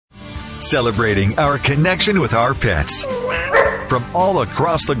celebrating our connection with our pets. From all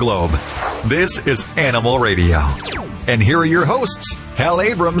across the globe, this is Animal Radio. And here are your hosts, Hal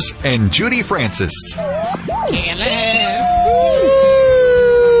Abrams and Judy Francis. Oh, can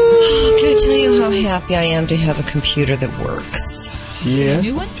I tell you how happy I am to have a computer that works? Yeah.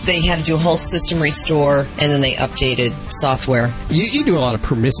 They had to do a whole system restore, and then they updated software. You do a lot of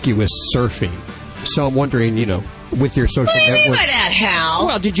promiscuous surfing. So I'm wondering, with your social network. What do you mean by that, Hal?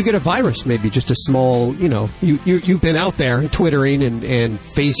 Well, did you get a virus? Maybe just a small, you've been out there twittering and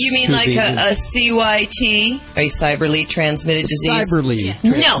face. You mean like a CYT, a cyberly transmitted disease? Cyberly.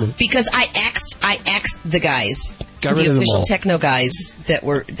 No, because I X'd the guys. Got rid the of them official all. techno guys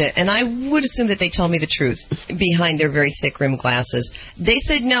and I would assume that they told me the truth behind their very thick rimmed glasses. They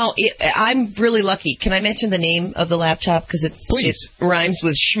said no. I'm really lucky. Can I mention the name of the laptop because it rhymes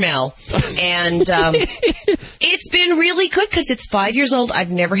with schmel, and it's been really good because it's 5 years old. I've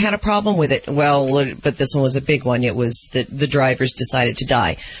never had a problem with it. Well, but this one was a big one. It was that the drivers decided to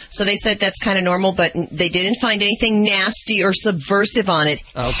die, so they said that's kind of normal, but they didn't find anything nasty or subversive on it.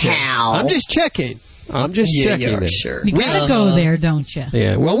 Okay. How? I'm just checking. Checking. Sure. You gotta go there, don't you?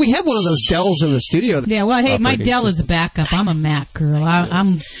 Yeah. Well, we have one of those Dells in the studio. Yeah. Well, hey, my Dell is a backup. I'm a Mac girl.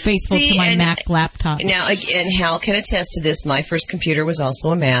 I'm faithful to my Mac laptop. Now, again, Hal can attest to this. My first computer was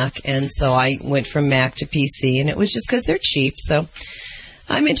also a Mac, and so I went from Mac to PC, and it was just because they're cheap. So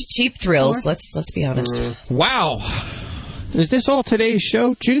I'm into cheap thrills. Let's be honest. Wow. Is this all today's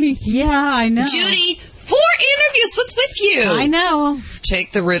show, Judy? Yeah, I know. Judy, 4 interviews. What's with you? I know.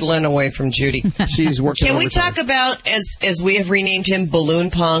 Take the Ritalin away from Judy. She's working. Can we talk about, as we have renamed him,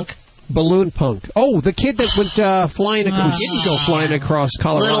 Balloon Punk? Balloon Punk. Oh, the kid that went flying. Didn't go flying across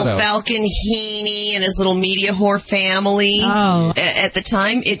Colorado. Little Falcon Heaney and his little media whore family. Oh. At the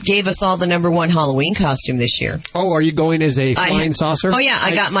time, it gave us all the #1 Halloween costume this year. Oh, are you going as a flying saucer? Oh, yeah.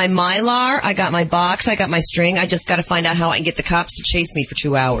 I got my Mylar. I got my box. I got my string. I just got to find out how I can get the cops to chase me for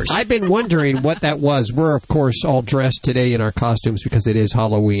 2 hours. I've been wondering what that was. We're, of course, all dressed today in our costumes because it is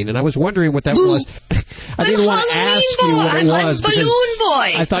Halloween. And I was wondering what that was. I didn't want to ask you what it was. I'm Balloon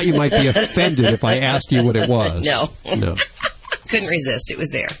Boy. I thought you might be offended if I asked you what it was. No. No. Couldn't resist. It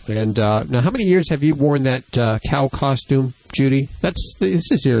was there. And now, how many years have you worn that cow costume, Judy? This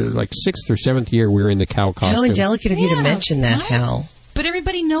is your 6th or 7th year we're in the cow costume. How indelicate of you to mention that, Hal. But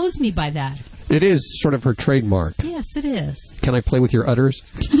everybody knows me by that. It is sort of her trademark. Yes, it is. Can I play with your udders?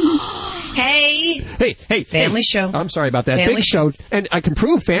 Hey, family show. I'm sorry about that. Family Big show. And I can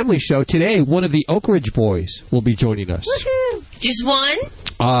prove family show today. One of the Oak Ridge boys will be joining us. Woohoo. Just one?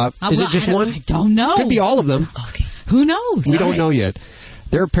 Is it just one? I don't know. Could be all of them. Okay. Who knows? We don't know yet.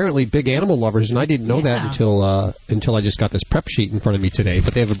 They're apparently big animal lovers, and I didn't know that until I just got this prep sheet in front of me today.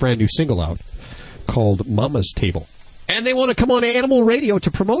 But they have a brand new single out called Mama's Table. And they want to come on Animal Radio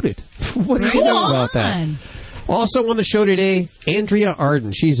to promote it. What do you know about that? Also on the show today, Andrea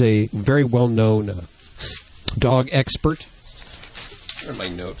Arden. She's a very well-known dog expert. Where are my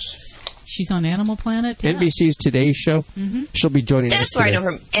notes? She's on Animal Planet. Yeah. NBC's Today Show. Mm-hmm. She'll be joining us That's where today. I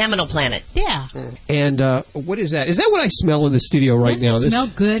know her. Animal Planet. Yeah. And what is that? Is that what I smell in the studio right now? It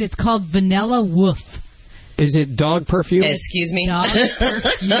smells good. It's called Vanilla Woof. Is it dog perfume? Excuse me? Dog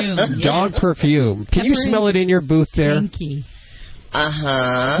perfume. Dog perfume. Can you smell it in your booth there? Pinky.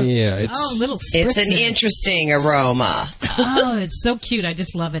 Uh-huh. Yeah, it's little spritzer. It's an interesting aroma. Oh, it's so cute. I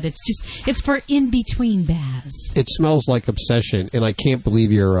just love it. It's for in-between baths. It smells like obsession, and I can't believe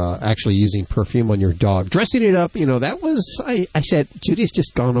you're actually using perfume on your dog. Dressing it up, that was, I said, Judy's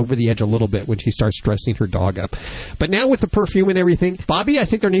just gone over the edge a little bit when she starts dressing her dog up. But now with the perfume and everything, Bobby, I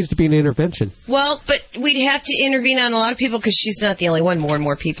think there needs to be an intervention. Well, but we'd have to intervene on a lot of people because she's not the only one. More and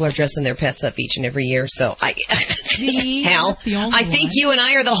more people are dressing their pets up each and every year. So, Hal, I think you and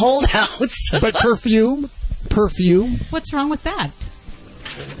I are the holdouts. But perfume? What's wrong with that?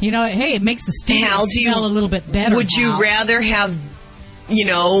 Hey, it makes the studio smell a little bit better. Would you rather have,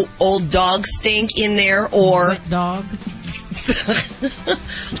 old dog stink in there or wet dog?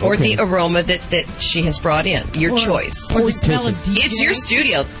 Or the aroma that she has brought in? Your choice. Or the smell of DJ. It's your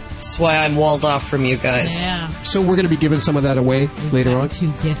studio. That's why I'm walled off from you guys. Yeah. So we're going to be giving some of that away later on?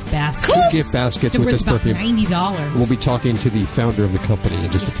 2 gift baskets. Cool. 2 gift baskets with this perfume. $90. We'll be talking to the founder of the company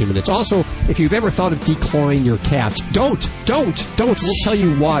in just a few minutes. Also, if you've ever thought of declawing your cat, don't. We'll tell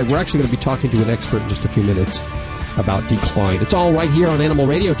you why. We're actually going to be talking to an expert in just a few minutes about declawing. It's all right here on Animal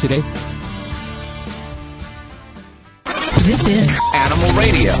Radio today. This is Animal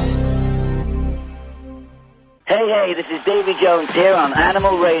Radio. Hey, this is Davy Jones here on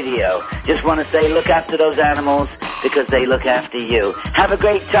Animal Radio. Just want to say look after those animals because they look after you. Have a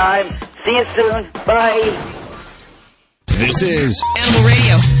great time. See you soon. Bye. This is Animal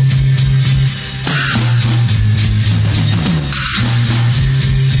Radio.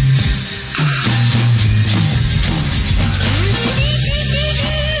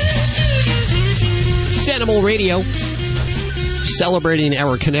 Animal Radio. Celebrating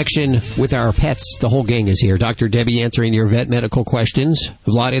our connection with our pets. The whole gang is here. Dr. Debbie answering your vet medical questions.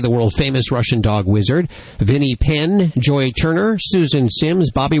 Vlade, the world-famous Russian dog wizard. Vinnie Penn, Joy Turner, Susan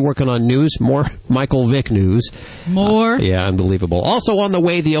Sims, Bobby working on news. More Michael Vick news. More. Yeah, unbelievable. Also on the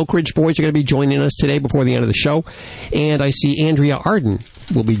way, the Oak Ridge Boys are going to be joining us today before the end of the show. And I see Andrea Arden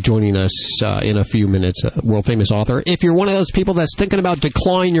will be joining us in a few minutes, a world-famous author. If you're one of those people that's thinking about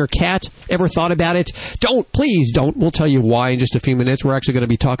declawing your cat, ever thought about it? Please don't. We'll tell you why in just a few minutes. We're actually going to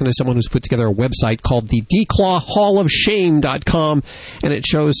be talking to someone who's put together a website called the Declaw Hall of Shame.com, and it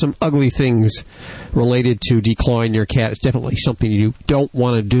shows some ugly things related to declawing your cat. It's definitely something you don't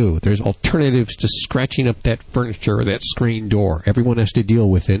want to do. There's alternatives to scratching up that furniture or that screen door. Everyone has to deal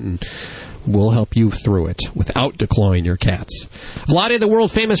with it, and we'll help you through it without declawing your cats. Vlade, the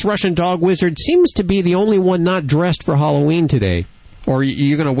world-famous Russian dog wizard, seems to be the only one not dressed for Halloween today. Or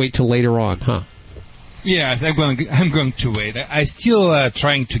you're going to wait till later on, huh? Yes, I'm going to wait. I still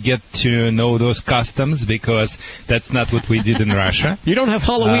trying to get to know those customs because that's not what we did in Russia. You don't have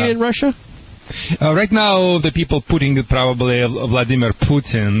Halloween in Russia? Right now, the people putting probably Vladimir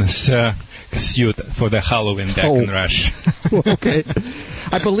Putin's suit for the Halloween back in Russia. Okay.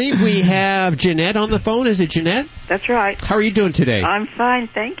 I believe we have Jeanette on the phone. Is it Jeanette? That's right. How are you doing today? I'm fine,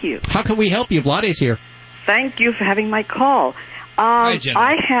 thank you. How can we help you? Vlade's here. Thank you for having my call. Hi, Jeanette.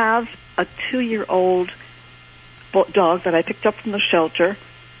 I have a 2-year-old dog that I picked up from the shelter,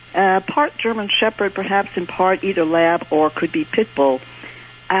 part German Shepherd, perhaps in part either Lab or could be Pit Bull.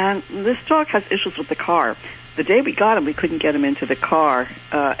 And this dog has issues with the car. The day we got him, we couldn't get him into the car.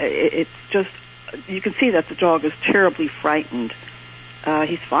 It's just, you can see that the dog is terribly frightened.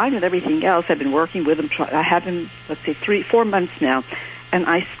 He's fine with everything else. I've been working with him. I have him, 3-4 months now, and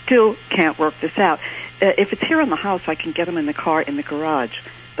I still can't work this out. If it's here in the house, I can get him in the car in the garage.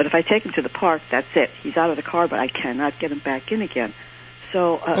 But if I take him to the park, that's it. He's out of the car, but I cannot get him back in again.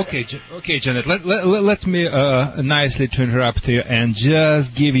 So okay, Janet. Let me nicely to interrupt you and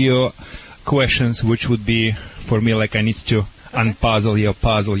just give you questions, which would be for me like I need to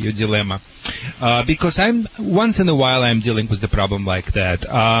unpuzzle your dilemma, because once in a while I'm dealing with the problem like that.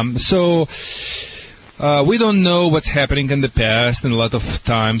 We don't know what's happening in the past, and a lot of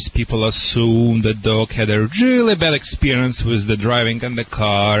times people assume the dog had a really bad experience with the driving in the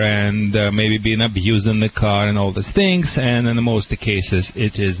car and maybe being abused in the car and all these things, and in most of the cases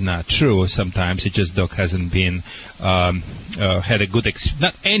it is not true. Sometimes it just dog hasn't been had a good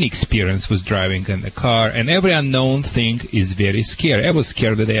not any experience with driving in the car, and every unknown thing is very scary. I was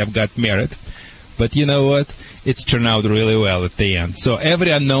scared the day I got married, but you know what? It's turned out really well at the end. So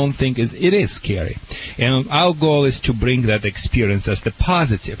every unknown thing is scary. And our goal is to bring that experience as the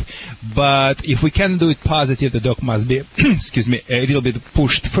positive. But if we can do it positive, the dog must be, a little bit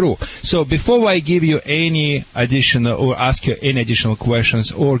pushed through. So before I give you any additional, or ask you any additional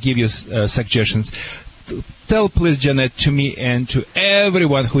questions, or give you suggestions, tell please, Janet, to me and to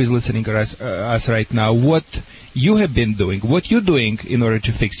everyone who is listening to us right now, what you have been doing, what you're doing in order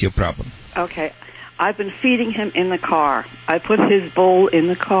to fix your problem. Okay. I've been feeding him in the car. I put his bowl in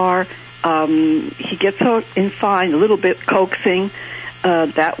the car. He gets in fine, a little bit coaxing.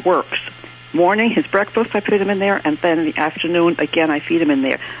 That works. Morning, his breakfast, I put him in there, and then in the afternoon, again, I feed him in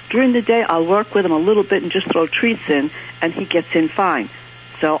there. During the day, I'll work with him a little bit and just throw treats in, and he gets in fine.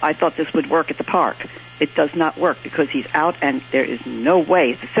 So I thought this would work at the park. It does not work because he's out, and there is no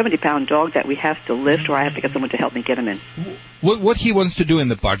way. It's a 70-pound dog that we have to lift, or I have to get someone to help me get him in. What he wants to do in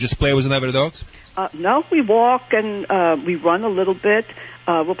the park? Just play with other dogs? No, we walk and we run a little bit.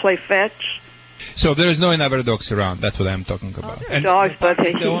 We'll play fetch. So there is no other dogs around. That's what I'm talking about. There are dogs, but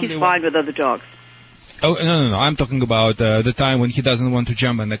he's fine with other dogs. Oh, no. I'm talking about the time when he doesn't want to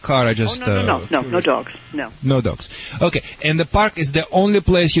jump in the car. I just... No dogs. No. No dogs. Okay, and the park is the only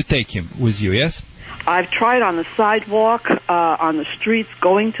place you take him with you, yes? I've tried on the sidewalk, on the streets,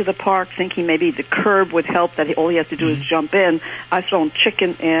 going to the park, thinking maybe the curb would help, that all he has to do is jump in. I've thrown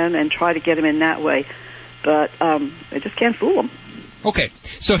chicken in and try to get him in that way, but I just can't fool him. Okay,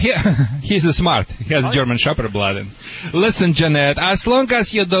 so he's smart. He has German Shepherd blood in. Listen, Jeanette, as long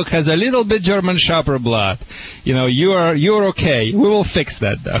as your dog has a little bit German Shepherd blood, you're okay. We will fix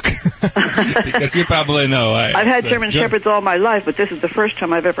that dog. Because you probably know. I've had German Shepherds all my life, but this is the first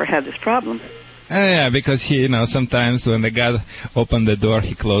time I've ever had this problem. Yeah, because sometimes when the guy opened the door,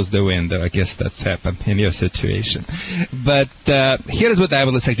 he closed the window. I guess that's happened in your situation. But here's what I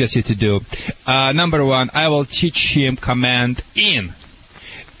will suggest you to do. Number one, I will teach him command in.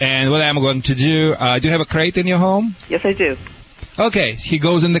 And what I'm going to do, do you have a crate in your home? Yes, I do. Okay, he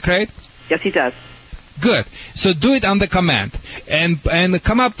goes in the crate? Yes, he does. Good. So do it on the command. and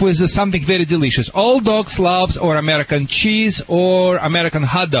come up with something very delicious. All dogs love or American cheese or American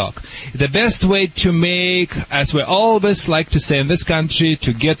hot dog. The best way to make, as we always like to say in this country,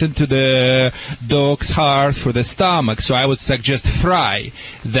 to get into the dog's heart for the stomach. So I would suggest fry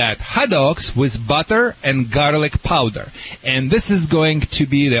that hot dogs with butter and garlic powder. And this is going to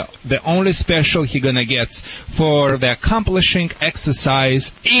be the only special he's going to get for the accomplishing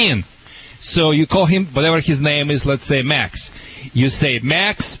exercise in. So you call him, whatever his name is, let's say Max. You say,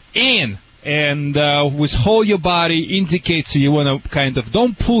 Max, in. And with whole your body indicates you want to kind of,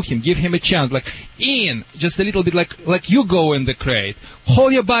 don't pull him, give him a chance, like in, just a little bit like you go in the crate.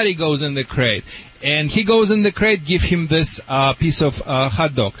 Whole your body goes in the crate. And he goes in the crate, give him this piece of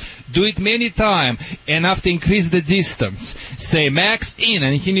hot dog. Do it many times, and after increase the distance, say Max in,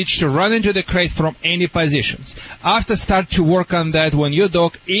 and he needs to run into the crate from any positions. After start to work on that when your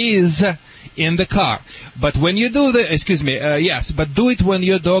dog is in the car. But when you do but do it when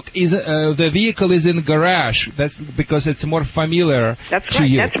your dog is, the vehicle is in the garage. That's because it's more familiar to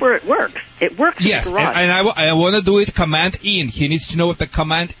you. That's where it works. It works yes, in the garage. And I want to do it command in. He needs to know what the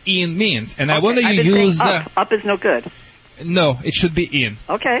command in means. And I want to use... Up is no good. No, it should be in.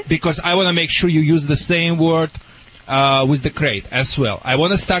 Okay. Because I want to make sure you use the same word with the crate as well. I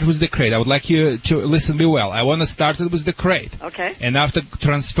want to start with the crate. I would like you to listen me well. I want to start it with the crate. Okay. And after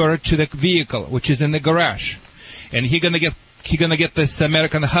transfer it to the vehicle, which is in the garage. And he's gonna get this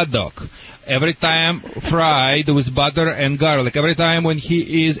American hot dog every time fried with butter and garlic. Every time when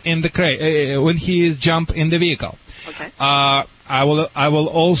he is in the crate, when he is jump in the vehicle. Okay. I will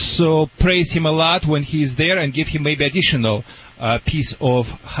also praise him a lot when he is there and give him maybe additional piece of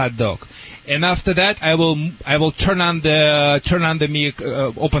hot dog. And after that, I will open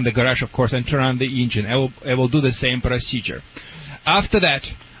the garage, of course, and turn on the engine. I will do the same procedure. After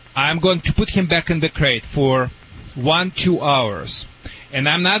that, I'm going to put him back in the crate for 1-2 hours. And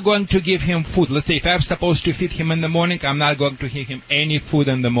I'm not going to give him food. Let's say if I'm supposed to feed him in the morning, I'm not going to give him any food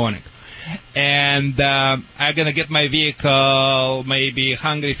in the morning. And I'm going to get my vehicle maybe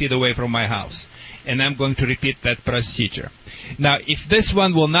 100 feet away from my house. And I'm going to repeat that procedure. Now, if this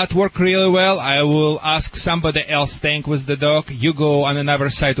one will not work really well, I will ask somebody else staying with the dog. You go on another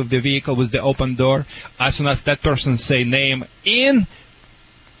side of the vehicle with the open door. As soon as that person say name in,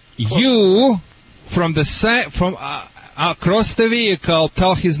 you from the side, across the vehicle,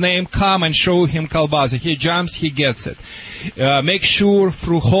 tell his name, come and show him kalbasa. He jumps, he gets it. Make sure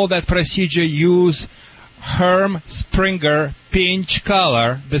through all that procedure use Herm Springer pinch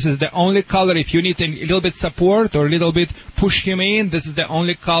color. This is the only color. If you need a little bit support or a little bit push him in, this is the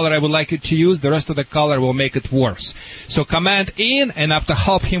only color I would like you to use. The rest of the color will make it worse. So command in, and after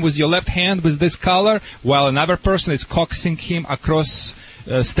help him with your left hand with this color, while another person is coaxing him across,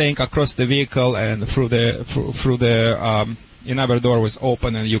 staying across the vehicle and through the another door was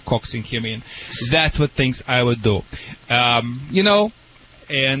open and you coaxing him in. That's what things I would do.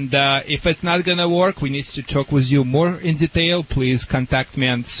 And if it's not going to work, we need to talk with you more in detail. Please contact me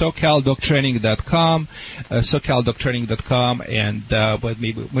on SoCalDogTraining.com, and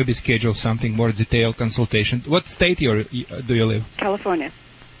maybe schedule something more detailed consultation. What state do you live? California.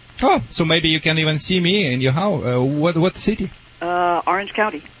 Oh, so maybe you can even see me in your house. What city? Orange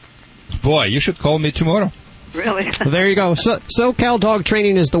County. Boy, you should call me tomorrow. Really? Well, there you go. SoCal Dog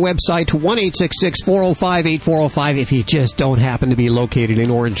Training is the website, 1-866-405-8405, if you just don't happen to be located in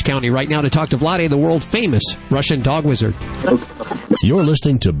Orange County right now, to talk to Vlade, the world-famous Russian dog wizard. You're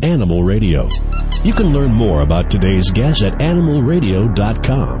listening to Animal Radio. You can learn more about today's guest at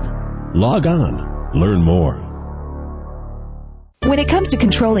animalradio.com. Log on. Learn more. When it comes to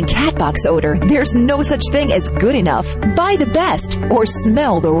controlling cat box odor, there's no such thing as good enough. Buy the best or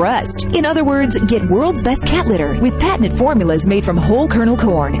smell the rest. In other words, get World's Best Cat Litter with patented formulas made from whole kernel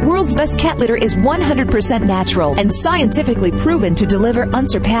corn. World's Best Cat Litter is 100% natural and scientifically proven to deliver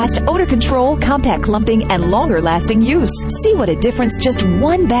unsurpassed odor control, compact clumping, and longer-lasting use. See what a difference just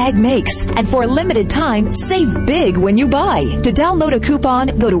one bag makes. And for a limited time, save big when you buy. To download a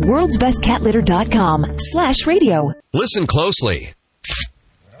coupon, go to worldsbestcatlitter.com/radio. Listen closely.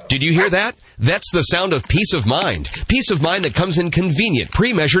 Did you hear that? That's the sound of peace of mind. Peace of mind that comes in convenient,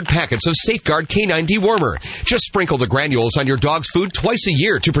 pre-measured packets of Safeguard Canine Dewormer. Just sprinkle the granules on your dog's food twice a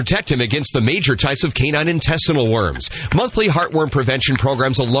year to protect him against the major types of canine intestinal worms. Monthly heartworm prevention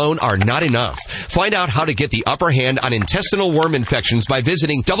programs alone are not enough. Find out how to get the upper hand on intestinal worm infections by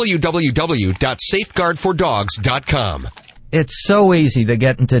visiting www.safeguardfordogs.com. It's so easy to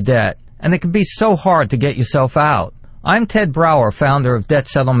get into debt, and it can be so hard to get yourself out. I'm Ted Brower, founder of Debt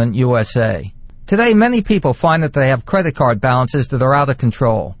Settlement USA. Today, many people find that they have credit card balances that are out of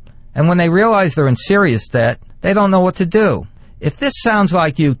control. And when they realize they're in serious debt, they don't know what to do. If this sounds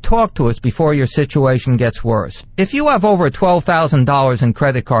like you, talk to us before your situation gets worse. If you have over $12,000 in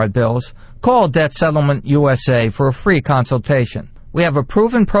credit card bills, call Debt Settlement USA for a free consultation. We have a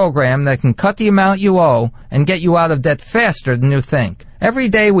proven program that can cut the amount you owe and get you out of debt faster than you think. Every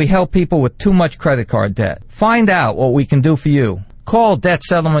day we help people with too much credit card debt. Find out what we can do for you. Call Debt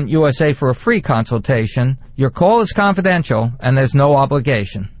Settlement USA for a free consultation. Your call is confidential and there's no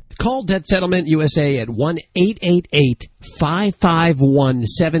obligation. Call Debt Settlement USA at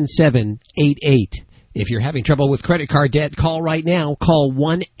 1-888-551-7788. If you're having trouble with credit card debt, call right now. Call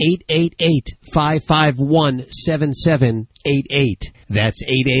 1-888-551-7788. That's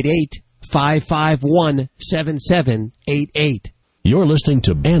 888-551-7788. You're listening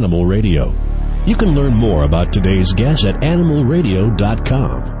to Animal Radio. You can learn more about today's guest at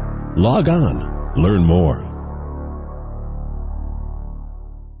animalradio.com. Log on. Learn more.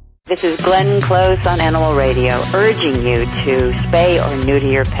 This is Glenn Close on Animal Radio, urging you to spay or neuter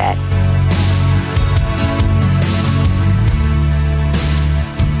your pet.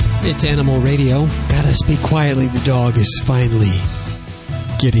 It's Animal Radio. Gotta speak quietly. The dog is finally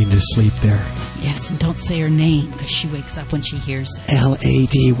getting to sleep there. Yes, and don't say her name, because she wakes up when she hears it.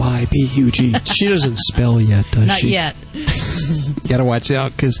 Ladybug. She doesn't spell yet, does Not she? yet. You gotta watch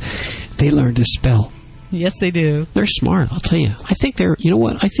out, because they learn to spell. Yes, they do. They're smart, I'll tell you. I think they're, you know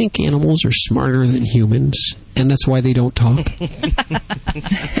what? I think animals are smarter than humans, and that's why they don't talk.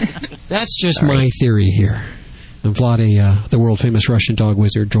 That's just my theory here. And Vlade, the world-famous Russian dog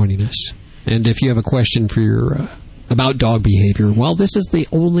wizard, joining us. And if you have a question for your about dog behavior, well, this is the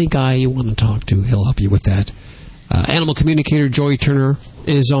only guy you want to talk to. He'll help you with that. Animal communicator Joey Turner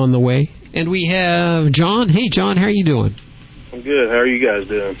is on the way. And we have John. Hey, John, how are you doing? I'm good. How are you guys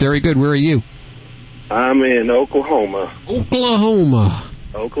doing? Very good. Where are you? I'm in Oklahoma. Oklahoma.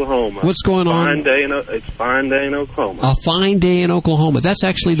 What's going on? It's a fine day in Oklahoma. A fine day in Oklahoma. That's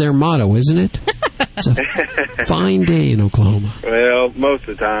actually their motto, isn't it? It's a fine day in Oklahoma. Well, most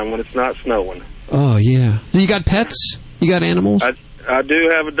of the time when it's not snowing. Oh, yeah. You got pets? You got animals? I do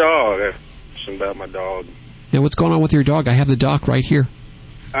have a dog. Something about my dog. Yeah, what's going on with your dog? I have the doc right here.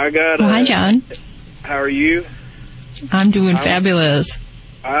 Hi, John. How are you? I'm doing fabulous.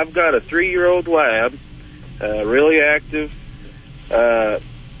 I've got a 3-year-old lab, really active. The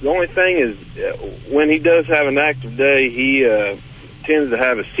only thing is, when he does have an active day, he tends to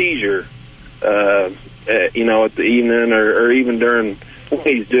have a seizure, at the evening or even during when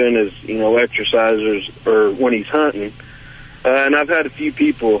he's doing his, exercises or when he's hunting. And I've had a few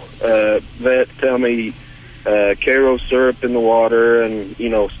people that tell me Karo syrup in the water and,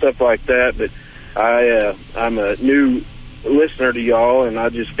 stuff like that. But I'm a new listener to y'all, and I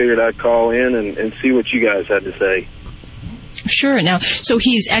just figured I'd call in and see what you guys had to say. Sure. Now, so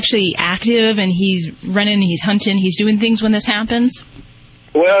he's actually active, and he's running, he's hunting, he's doing things when this happens?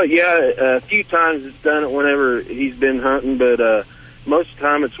 Well, yeah, a few times it's done it whenever he's been hunting, but most of the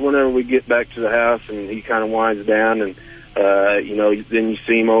time it's whenever we get back to the house and he kind of winds down and, then you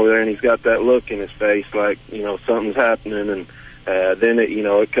see him over there and he's got that look in his face like, something's happening, and then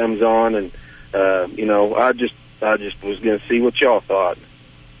it comes on, and, I just was going to see what y'all thought.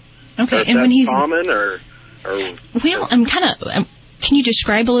 Okay, and when he's common or well, I'm kind of. Can you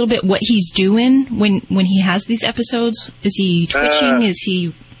describe a little bit what he's doing when he has these episodes? Is he twitching? Is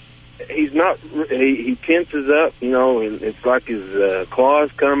he? He's not. He tenses up, and it's like his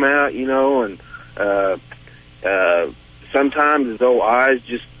claws come out, and sometimes his old eyes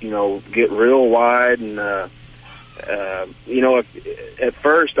just, get real wide, and at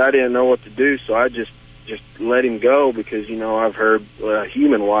first I didn't know what to do, so I just let him go, because I've heard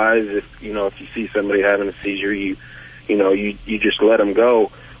human wise, if you see somebody having a seizure, you just let him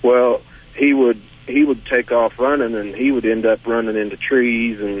go. Well, he would take off running, and he would end up running into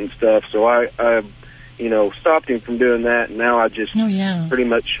trees and stuff. So I stopped him from doing that, and now I just pretty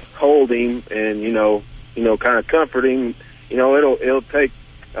much hold him and kind of comfort him. It'll take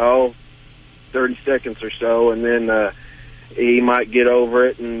 30 seconds or so, and then he might get over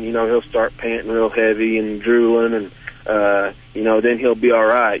it, and he'll start panting real heavy and drooling, and then he'll be all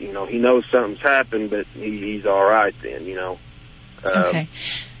right. He knows something's happened, but he's all right then. Okay,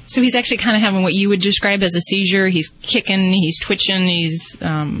 so he's actually kind of having what you would describe as a seizure. He's kicking, he's twitching, does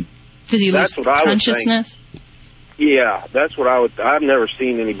he lose consciousness? Yeah, that's what I would. I've never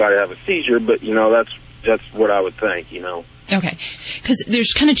seen anybody have a seizure, but that's what I would think. Okay, because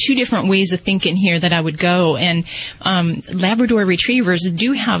there's kind of two different ways of thinking here that I would go, and Labrador Retrievers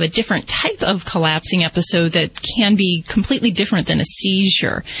do have a different type of collapsing episode that can be completely different than a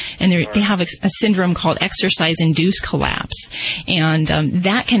seizure, and they have a syndrome called exercise-induced collapse, and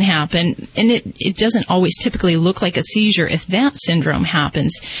that can happen, and it doesn't always typically look like a seizure. If that syndrome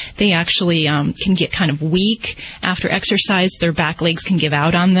happens, they actually can get kind of weak after exercise. Their back legs can give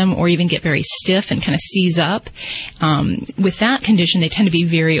out on them or even get very stiff and kind of seize up. With that condition, they tend to be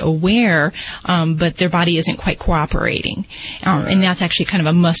very aware, but their body isn't quite cooperating. And that's actually kind of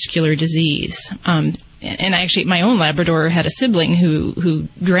a muscular disease. And actually, my own Labrador had a sibling who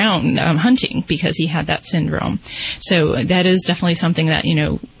drowned hunting because he had that syndrome. So that is definitely something that,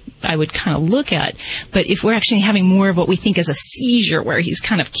 I would kind of look at. But if we're actually having more of what we think is a seizure, where he's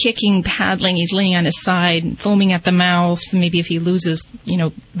kind of kicking, paddling, he's laying on his side, foaming at the mouth, maybe if he loses,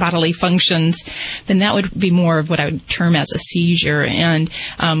 bodily functions, then that would be more of what I would term as a seizure. And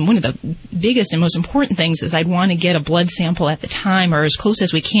one of the biggest and most important things is I'd want to get a blood sample at the time, or as close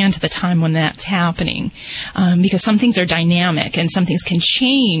as we can to the time when that's happening, because some things are dynamic and some things can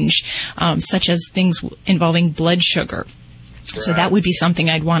change, such as things involving blood sugar. So that would be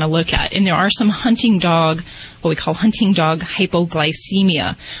something I'd want to look at. And there are some hunting dog, what we call hunting dog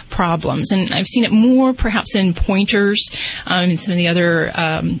hypoglycemia problems. And I've seen it more perhaps in pointers and some of the other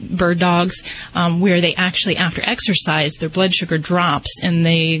bird dogs, where they actually, after exercise, their blood sugar drops and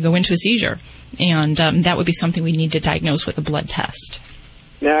they go into a seizure. And that would be something we need to diagnose with a blood test.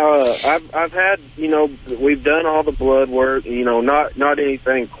 Now, I've had, we've done all the blood work, not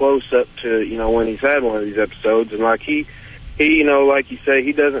anything close up to, when he's had one of these episodes. And like he, like you say,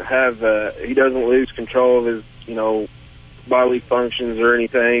 he doesn't lose control of his, bodily functions or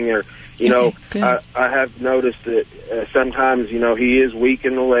anything, or, I have noticed that sometimes, he is weak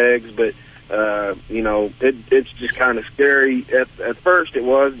in the legs, but, it's just kind of scary. At first it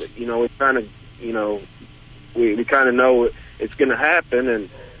was, but, it's kind of, we kind of know it's going to happen,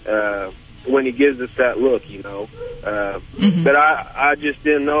 and, when he gives us that look, but I just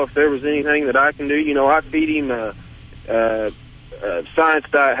didn't know if there was anything that I can do. I feed him, Science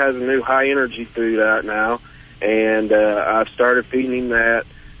Diet has a new high-energy food out now, and I've started feeding him that.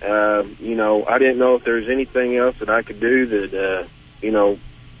 I didn't know if there was anything else that I could do that,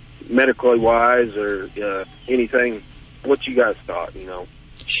 medically wise or anything. What you guys thought,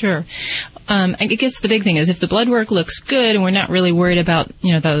 Sure. I guess the big thing is if the blood work looks good and we're not really worried about,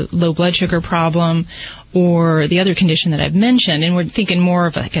 the low blood sugar problem or the other condition that I've mentioned, and we're thinking more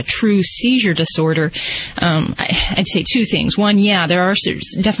of like a true seizure disorder, I'd say two things. One, there are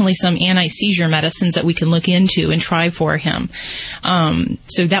definitely some anti-seizure medicines that we can look into and try for him.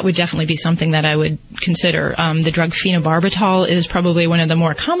 So that would definitely be something that I would consider. The drug phenobarbital is probably one of the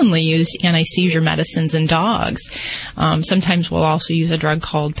more commonly used anti-seizure medicines in dogs. Sometimes we'll also use a drug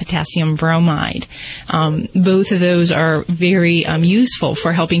called potassium bromide. Both of those are very useful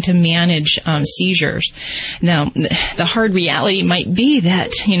for helping to manage seizures. Now, the hard reality might be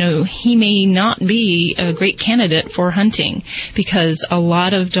that, he may not be a great candidate for hunting, because a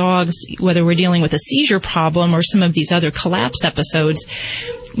lot of dogs, whether we're dealing with a seizure problem or some of these other collapse episodes,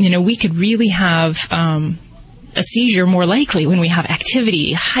 we could really have a seizure more likely when we have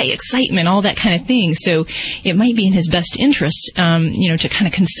activity, high excitement, all that kind of thing. So it might be in his best interest, to kind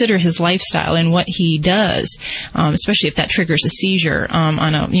of consider his lifestyle and what he does, especially if that triggers a seizure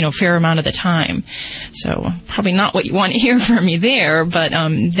on a fair amount of the time. So probably not what you want to hear from me there, but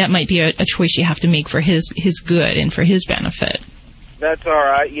that might be a choice you have to make for his good and for his benefit. That's all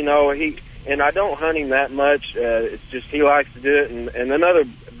right. And I don't hunt him that much. It's just he likes to do it. And another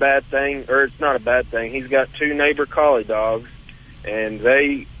bad thing, or it's not a bad thing, he's got two neighbor collie dogs, and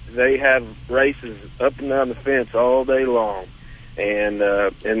they have races up and down the fence all day long. And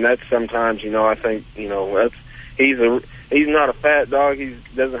that's sometimes, I think, that's he's not a fat dog. He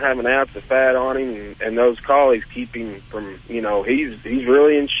doesn't have an ounce of fat on him, and those collies keep him from, he's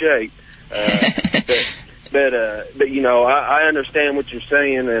really in shape. But I understand what you're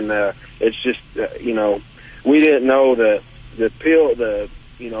saying, and it's just we didn't know the pill, the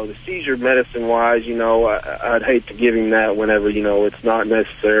seizure medicine wise. I'd hate to give him that whenever it's not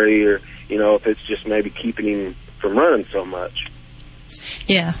necessary, or if it's just maybe keeping him from running so much.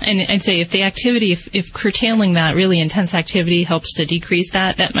 Yeah, and I'd say if the activity, if curtailing that really intense activity helps to decrease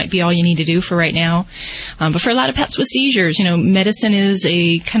that might be all you need to do for right now. But for a lot of pets with seizures, medicine is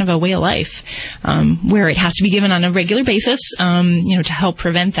a kind of a way of life, where it has to be given on a regular basis, to help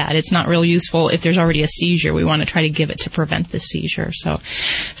prevent that. It's not real useful if there's already a seizure. We want to try to give it to prevent the seizure. So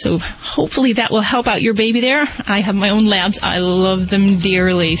hopefully that will help out your baby there. I have my own labs. I love them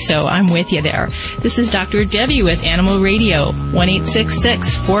dearly, so I'm with you there. This is Dr. Debbie with Animal Radio,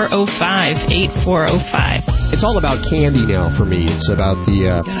 1-866-405-8405. It's all about candy now for me. It's about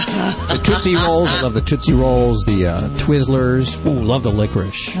the Tootsie Rolls. I love the Tootsie Rolls, the Twizzlers. Ooh, love the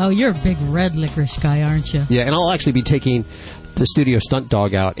licorice. Oh, you're a big red licorice guy, aren't you? Yeah, and I'll actually be taking the studio stunt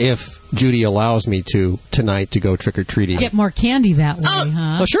dog out if Judy allows me to tonight to go trick-or-treating. Get more candy that way,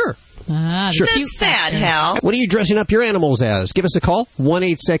 huh? Oh, sure. Sure. That's sad, Hal. What are you dressing up your animals as? Give us a call.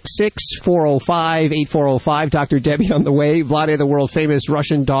 1-866-405-8405. Dr. Debbie on the way. Vlade, the world-famous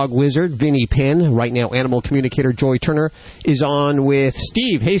Russian dog wizard. Vinny Penn. Right now, animal communicator Joy Turner is on with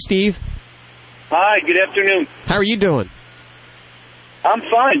Steve. Hey, Steve. Hi, good afternoon. How are you doing? I'm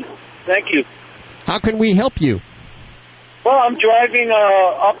fine. Thank you. How can we help you? Well, I'm driving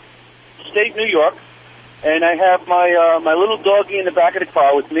upstate New York, and I have my little doggie in the back of the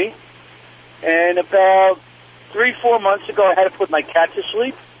car with me. And about 3-4 months ago, I had to put my cat to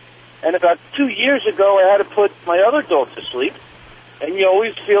sleep. And about 2 years ago, I had to put my other dog to sleep. And you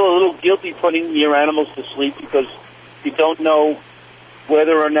always feel a little guilty putting your animals to sleep because you don't know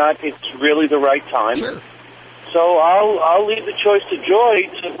whether or not it's really the right time. Sure. So I'll leave the choice to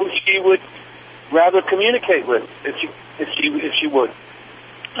Joy to who she would rather communicate with, if she would.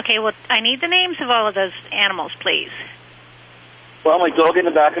 Okay, well, I need the names of all of those animals, please. Well, my dog in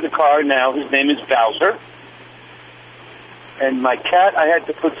the back of the car now, his name is Bowser. And my cat I had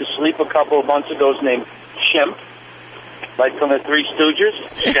to put to sleep a couple of months ago is named Shemp, like from the Three Stooges,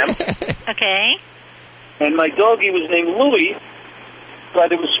 Shemp. Okay. And my doggie was named Louie,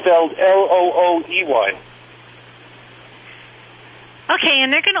 but it was spelled Looey. Okay,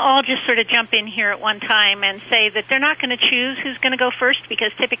 and they're going to all just sort of jump in here at one time and say that they're not going to choose who's going to go first,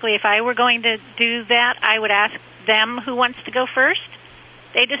 because typically if I were going to do that, I would ask them who wants to go first.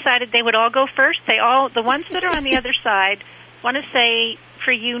 They decided they would all go first. The ones that are on the other side want to say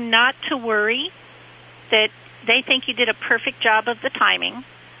for you not to worry, that they think you did a perfect job of the timing.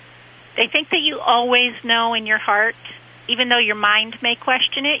 They think that you always know in your heart, even though your mind may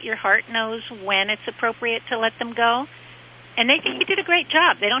question it, your heart knows when it's appropriate to let them go. And they think you did a great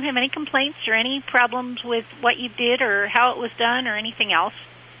job. They don't have any complaints or any problems with what you did or how it was done or anything else.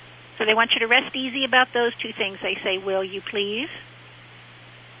 So they want you to rest easy about those two things. They say, will you please?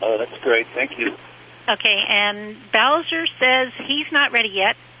 Oh, that's great. Thank you. Okay, and Bowser says he's not ready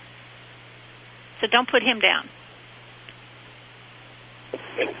yet, so don't put him down.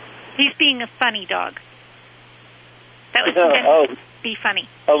 Okay. He's being a funny dog. That was intended to be funny.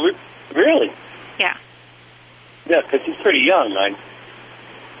 Oh, really? Yeah. Yeah, because he's pretty young, right?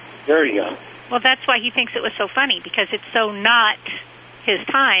 Very young. Well, that's why he thinks it was so funny, because it's so not his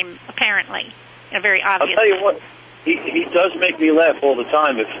time, apparently, in a very obvious I'll tell you what, he does make me laugh all the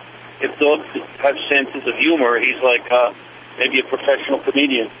time. If dogs have senses of humor, he's like maybe a professional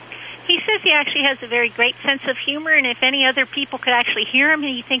comedian. He says he actually has a very great sense of humor, and if any other people could actually hear him,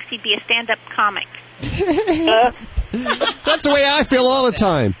 he thinks he'd be a stand-up comic. That's the way I feel all the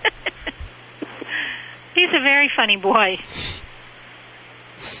time. He's a very funny boy.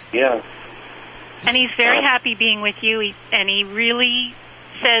 Yeah. And he's very happy being with you, and he really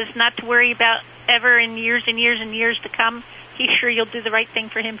says not to worry about ever in years and years and years to come. He's sure you'll do the right thing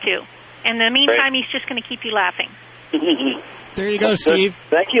for him, too. In the meantime, he's just going to keep you laughing. There you go, Steve.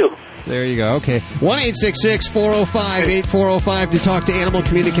 Thank you. There you go. Okay. 1-866-405-8405 to talk to animal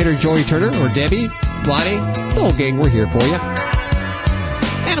communicator Joy Turner or Debbie, Vlade. The whole gang, we're here for you.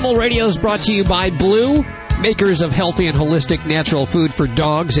 Animal Radio is brought to you by Blue, makers of healthy and holistic natural food for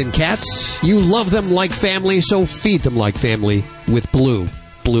dogs and cats. You love them like family, so feed them like family with Blue.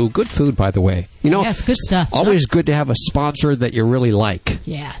 Blue, good food, by the way. Yes, good stuff. Always good to have a sponsor that you really like.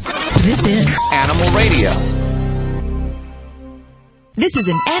 Yeah. This is Animal Radio. This is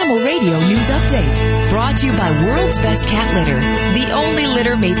an Animal Radio news update brought to you by World's Best Cat Litter, the only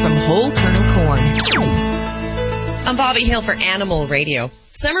litter made from whole kernel corn. I'm Bobby Hill for Animal Radio.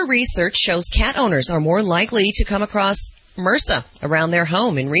 Summer research shows cat owners are more likely to come across MRSA around their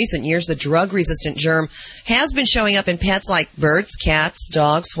home. In recent years, the drug-resistant germ has been showing up in pets like birds, cats,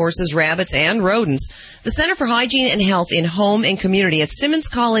 dogs, horses, rabbits, and rodents. The Center for Hygiene and Health in Home and Community at Simmons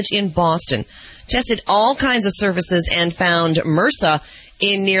College in Boston tested all kinds of surfaces and found MRSA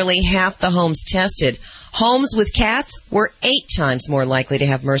in nearly half the homes tested. Homes with cats were 8 times more likely to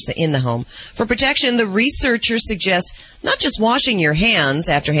have MRSA in the home. For protection, the researchers suggest not just washing your hands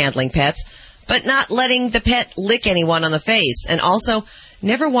after handling pets, but not letting the pet lick anyone on the face. And also,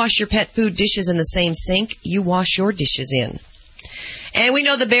 never wash your pet food dishes in the same sink you wash your dishes in. And we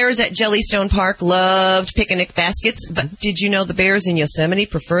know the bears at Jellystone Park loved picnic baskets, but did you know the bears in Yosemite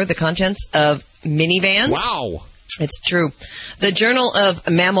prefer the contents of minivans? Wow. It's true. The Journal of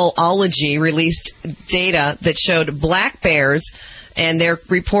Mammalogy released data that showed black bears and their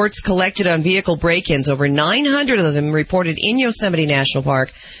reports collected on vehicle break-ins. Over 900 of them reported in Yosemite National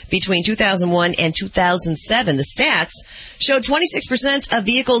Park between 2001 and 2007. The stats showed 26% of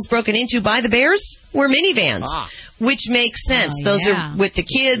vehicles broken into by the bears were minivans. Which makes sense. Those are with the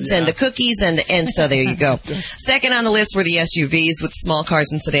kids and the cookies, and so there you go. Second on the list were the SUVs, with small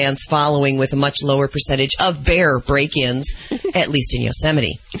cars and sedans following with a much lower percentage of bear break-ins, at least in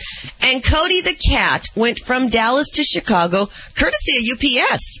Yosemite. And Cody the cat went from Dallas to Chicago, courtesy of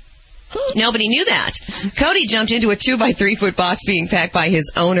UPS. Nobody knew that. Cody jumped into a 2-by-3-foot box being packed by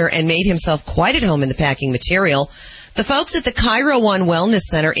his owner and made himself quite at home in the packing material. The folks at the Cairo One Wellness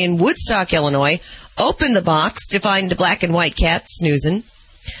Center in Woodstock, Illinois, opened the box to find a black and white cat snoozing.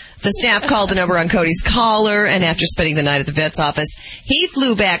 The staff called the number on Cody's collar, and after spending the night at the vet's office, he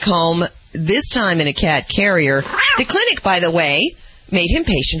flew back home, this time in a cat carrier. The clinic, by the way, made him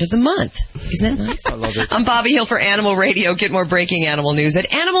patient of the month. Isn't that nice? I love it. I'm Bobby Hill for Animal Radio. Get more breaking animal news at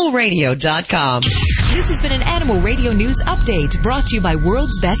animalradio.com. This has been an Animal Radio News Update brought to you by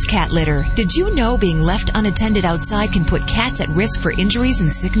World's Best Cat Litter. Did you know being left unattended outside can put cats at risk for injuries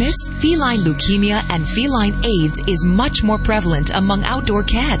and sickness? Feline leukemia and feline AIDS is much more prevalent among outdoor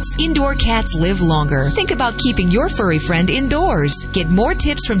cats. Indoor cats live longer. Think about keeping your furry friend indoors. Get more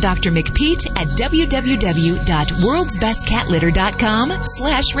tips from Dr. McPete at www.worldsbestcatlitter.com/radio.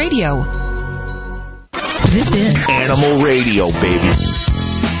 This is Animal Radio, baby.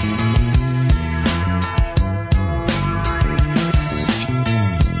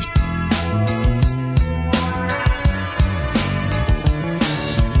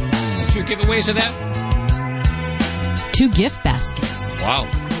 Giveaways of that? 2 gift baskets. Wow.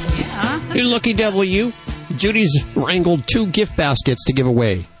 Yeah. You lucky devil, you. Judy's wrangled 2 gift baskets to give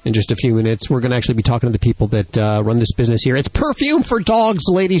away in just a few minutes. We're going to actually be talking to the people that run this business here. It's Perfume for Dogs,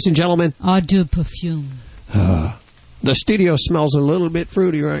 ladies and gentlemen. Eau du Parfum. The studio smells a little bit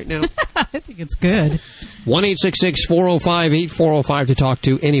fruity right now. I think it's good. 1-866-405-8405 to talk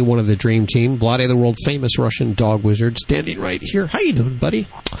to any one of the Dream Team. Vlade, the world-famous Russian dog wizard, standing right here. How you doing, buddy?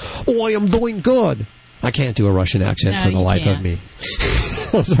 Oh, I am doing good. I can't do a Russian accent for the life of me.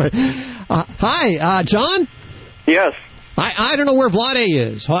 Oh, sorry. Hi, John? Yes. I don't know where Vlade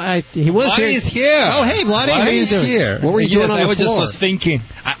is. He was Vlade here. is here. Oh, hey, Vlade. How are you doing? Here. What were you doing on the floor? I was thinking.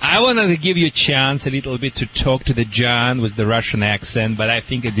 I wanted to give you a chance a little bit to talk to the John with the Russian accent, but I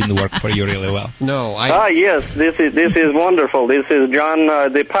think it didn't work for you really well. No, yes, this is wonderful. This is John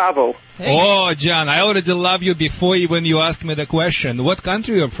De Pavel. Hey. Oh, John, I already love you before when you asked me the question. What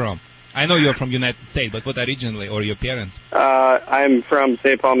country you're from? I know you're from United States, but what originally, or your parents? I'm from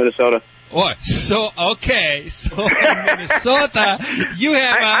St. Paul, Minnesota. Oh, so in Minnesota, you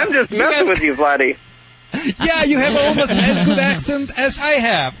have... I'm just messing with you, Vladdy. Yeah, you have almost as good accent as I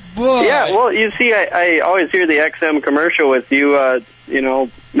have. Boy. Yeah, well, you see, I always hear the XM commercial with you,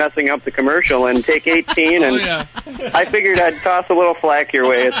 messing up the commercial, and take 18, and I figured I'd toss a little flack your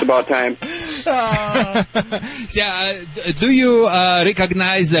way. It's about time. Do you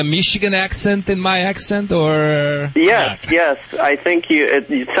recognize a Michigan accent in my accent, or... Yes. I think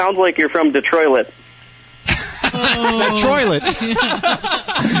it sounds like you're from Detroit. Detroit.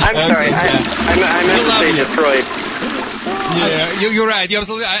 I'm sorry. I meant to say Detroit. Yeah, you're right. You're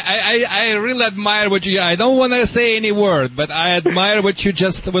absolutely. I really admire what you. I don't want to say any word, but I admire what you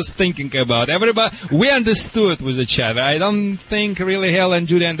just was thinking about. Everybody, we understood with each other. I don't think really Hal and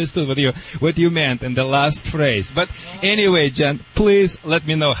Judy understood what you meant in the last phrase. But anyway, John, please let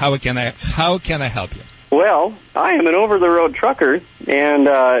me know how can I help you. Well, I am an over-the-road trucker, and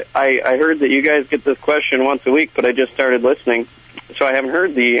I heard that you guys get this question once a week, but I just started listening, so I haven't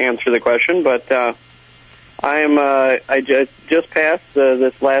heard the answer to the question. But I just passed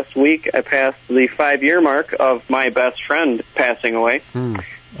this last week. I passed the 5-year mark of my best friend passing away, and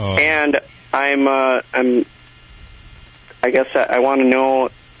I guess I want to know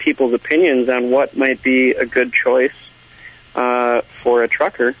people's opinions on what might be a good choice for a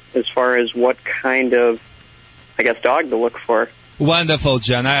trucker as far as what kind of, dog to look for. Wonderful,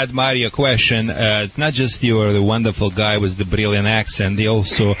 John. I admire your question. It's not just you are the wonderful guy with the brilliant accent. You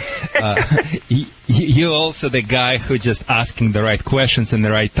also, you're also the guy who just asking the right questions in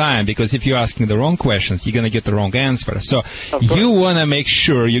the right time. Because if you're asking the wrong questions, you're gonna get the wrong answer. So you wanna make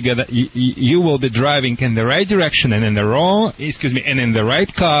sure you will be driving in the right direction and in the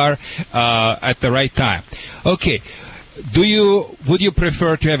right car at the right time. Okay. Would you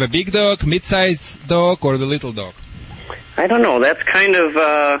prefer to have a big dog, mid-sized dog, or the little dog? I don't know. That's kind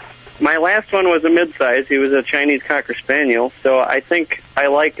of, my last one was a mid-size. He was a Chinese Cocker Spaniel, so I think I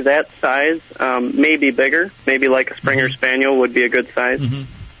like that size. Maybe bigger. Maybe like a Springer Spaniel would be a good size. Mm-hmm.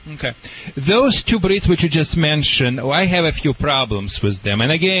 Okay. Those two breeds which you just mentioned, I have a few problems with them.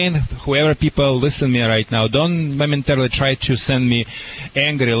 And again, whoever people listen to me right now, don't momentarily try to send me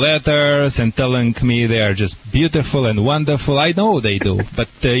angry letters and telling me they are just beautiful and wonderful. I know they do. But,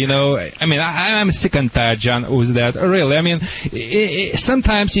 I'm sick and tired, John, with that. Really,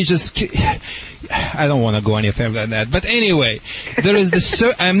 sometimes you just... I don't want to go any further than that. But anyway, there is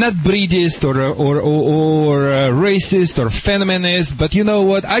I'm not breedist or racist or feminist, but you know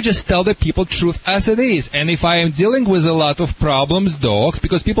what? I just tell the people truth as it is. And if I am dealing with a lot of problems, dogs,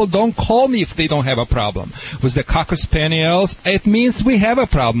 because people don't call me if they don't have a problem with the Cocker Spaniels, it means we have a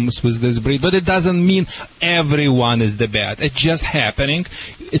problem with this breed, but it doesn't mean everyone is the bad. It's just happening.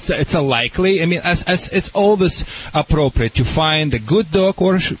 It's a likely. As it's always appropriate to find a good dog,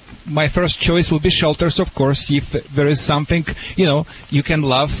 or my first choice will be shelters, of course, if there is something, you can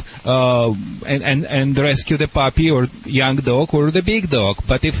love and rescue the puppy or young dog or the big dog.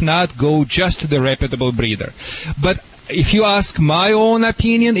 But if not, go just to the reputable breeder. But if you ask my own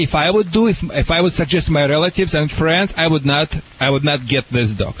opinion, if I would suggest my relatives and friends, I would not get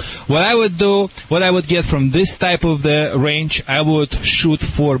this dog. What I would get from this type of the range, I would shoot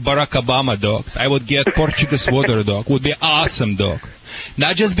for Barack Obama dogs. I would get Portuguese water dog. Would be awesome dog.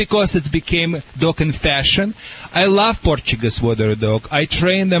 Not just because it's became dog in fashion. I love Portuguese water dog. I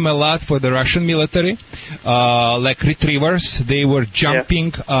trained them a lot for the Russian military, like retrievers. They were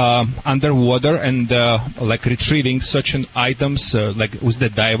jumping underwater and like retrieving such items, like with the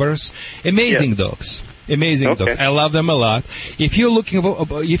divers. Amazing dogs. Amazing dogs. I love them a lot. If you're looking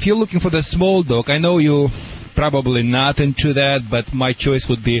for the small dog, I know you. Probably not into that, but my choice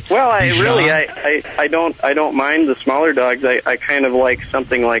would be. Well, I don't mind the smaller dogs. I kind of like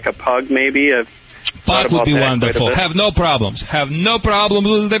something like a pug, maybe. Pug would be wonderful. Have no problems. Have no problems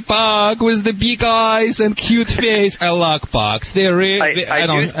with the pug, with the big eyes and cute face. I like pugs. They're really. I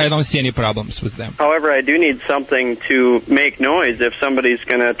don't see any problems with them. However, I do need something to make noise if somebody's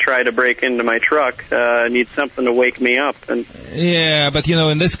going to try to break into my truck. I need something to wake me up. And yeah, but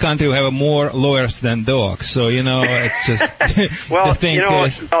in this country we have more lawyers than dogs, so it's just. Well, the thing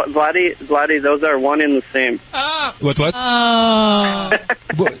is, Vladi, those are one in the same. What? Oh.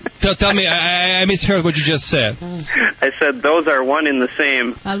 Tell me, I misheard what you just said. I said those are one in the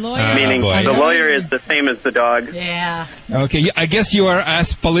same. A lawyer. Meaning the lawyer is the same as the dog. Yeah. Okay, I guess you are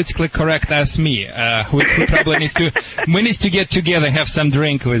as politically correct as me. We probably need to get together and have some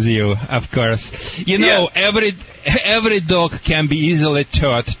drink with you, of course. Every dog can be easily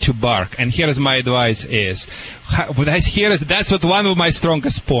taught to bark, and here's my advice is, that's what one of my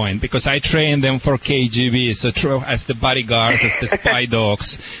strongest points, because I train them for KGB, so as the bodyguards, as the spy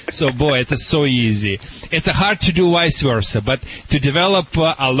dogs. So boy, it's so easy. It's hard to do vice versa, but to develop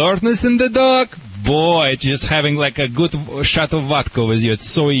alertness in the dog, boy, just having like a good shot of vodka with you, it's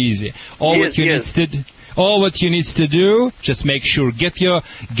so easy. All what you need to do, just make sure get your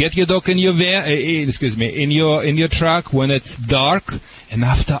dog in your van, in your truck when it's dark, and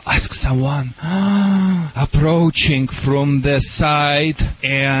after ask someone approaching from the side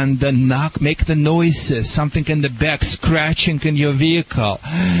and make the noises, something in the back scratching in your vehicle,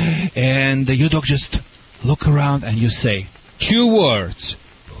 and your dog just look around and you say 2 words: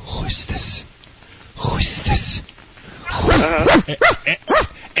 who is this? Who is this? Who is this?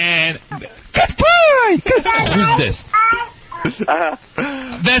 And goodbye! Who's this?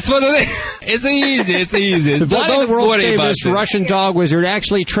 That's what it is. It's easy. Don't worry about it. Russian dog wizard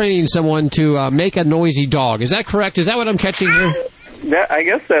actually training someone to make a noisy dog. Is that correct? Is that what I'm catching here? I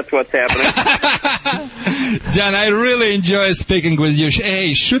guess that's what's happening. John, I really enjoy speaking with you.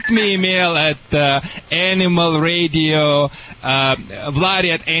 Hey, shoot me email at Animal Radio, Vladi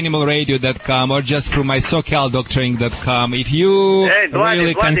at animalradio.com, or just through my SoCalDoctoring.com. If you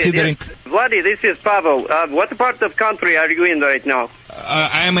really considering... Vladi, this is Pavel. What part of country are you in right now?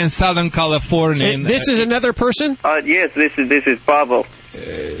 I am in Southern California. This is another person? Yes, this is Pavel.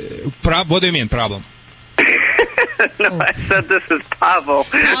 What do you mean, problem? No, I said this is Pavel.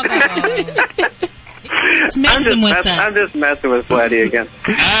 It's messing with us. I'm just messing with Vladdy again.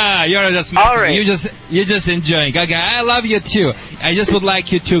 You're just messing. All right. You're just enjoying. Okay, I love you too. I just would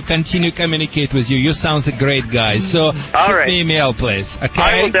like you to continue communicate with you. You sound a great guy. So shoot me email, please. Okay.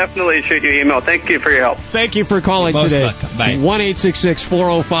 I will definitely shoot you email. Thank you for your help. Thank you for calling today. Welcome. Bye.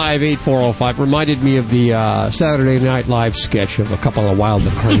 1-866-405-8405. Reminded me of the Saturday Night Live sketch of a couple of wild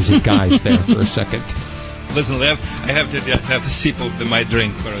and crazy guys there for a second. Listen, I have to sip of my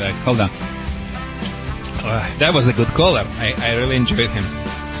drink for that. Hold on. That was a good caller. I really enjoyed him.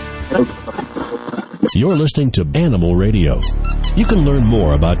 You're listening to Animal Radio. You can learn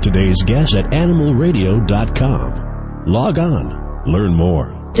more about today's guest at animalradio.com. Log on. Learn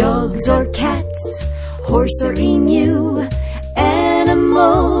more. Dogs or cats, horse or emu,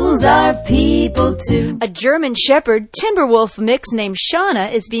 animals are people too. A German Shepherd Timberwolf mix named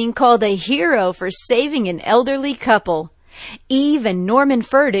Shauna is being called a hero for saving an elderly couple. Eve and Norman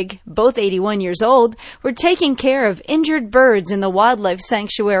Ferdig, both 81 years old, were taking care of injured birds in the wildlife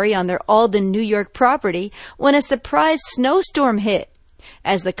sanctuary on their Alden, New York property when a surprise snowstorm hit.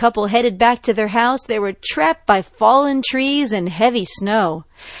 As the couple headed back to their house, they were trapped by fallen trees and heavy snow.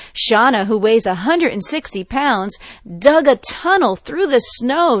 Shauna, who weighs 160 pounds, dug a tunnel through the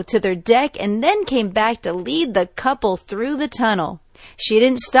snow to their deck and then came back to lead the couple through the tunnel. She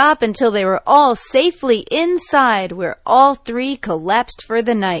didn't stop until they were all safely inside, where all three collapsed for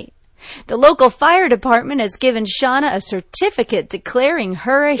the night. The local fire department has given Shauna a certificate declaring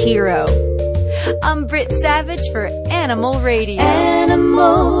her a hero. I'm Britt Savage for Animal Radio.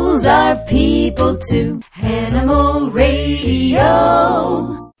 Animals are people too. Animal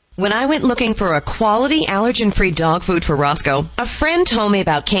Radio. When I went looking for a quality allergen-free dog food for Roscoe, a friend told me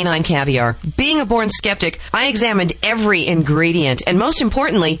about canine caviar. Being a born skeptic, I examined every ingredient and, most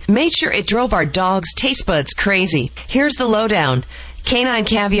importantly, made sure it drove our dog's taste buds crazy. Here's the lowdown. Canine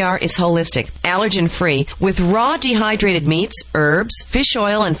caviar is holistic, allergen-free, with raw dehydrated meats, herbs, fish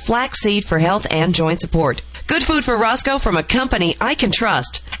oil, and flaxseed for health and joint support. Good food for Roscoe from a company I can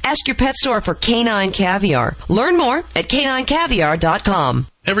trust. Ask your pet store for canine caviar. Learn more at caninecaviar.com.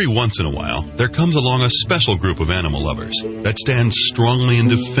 Every once in a while, there comes along a special group of animal lovers that stands strongly in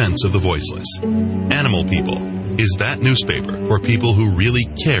defense of the voiceless. Animal People is that newspaper for people who really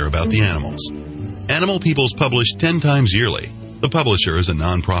care about the animals. Animal People is published 10 times yearly. The publisher is a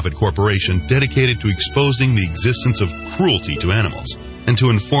non-profit corporation dedicated to exposing the existence of cruelty to animals and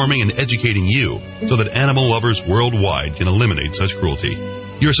to informing and educating you so that animal lovers worldwide can eliminate such cruelty.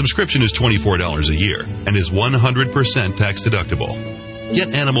 Your subscription is $24 a year and is 100% tax deductible.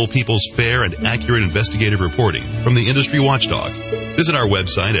 Get Animal People's fair and accurate investigative reporting from the industry watchdog. Visit our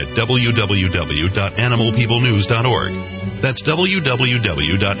website at www.animalpeoplenews.org. That's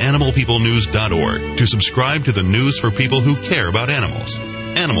www.animalpeoplenews.org to subscribe to the news for people who care about animals.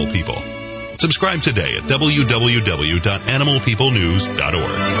 Animal People. Subscribe today at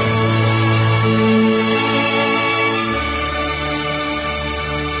www.animalpeoplenews.org.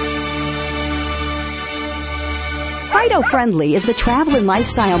 Fido Friendly is the travel and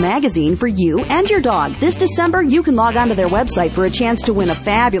lifestyle magazine for you and your dog. This December, you can log on to their website for a chance to win a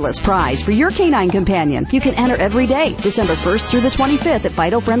fabulous prize for your canine companion. You can enter every day, December 1st through the 25th at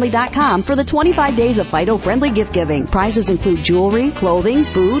FidoFriendly.com for the 25 days of Fido Friendly gift giving. Prizes include jewelry, clothing,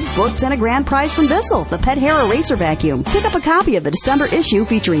 food, books, and a grand prize from Bissell, the pet hair eraser vacuum. Pick up a copy of the December issue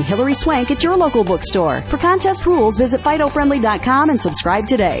featuring Hillary Swank at your local bookstore. For contest rules, visit FidoFriendly.com and subscribe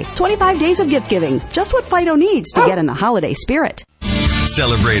today. 25 days of gift giving. Just what Fido needs to get in the holiday spirit.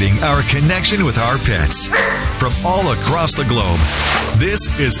 Celebrating our connection with our pets from all across the globe.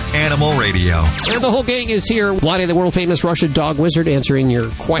 This is Animal Radio. And the whole gang is here. Vladdy, the world-famous Russian dog wizard, answering your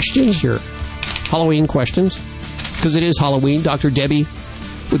questions, your Halloween questions, because it is Halloween. Dr. Debbie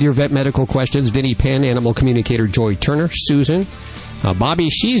with your vet medical questions. Vinnie Penn, animal communicator Joy Turner. Susan. Bobby,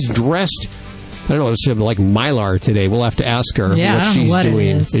 she's dressed... I don't know, it's like Mylar today. We'll have to ask her what she's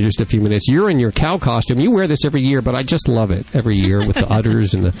doing in just a few minutes. You're in your cow costume. You wear this every year, but I just love it every year with the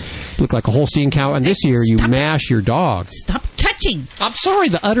udders and look like a Holstein cow. And this year, you mash your dog. Stop touching. I'm sorry,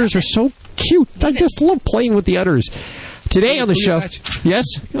 the udders are so cute. I just love playing with the udders. Today on the show, yes,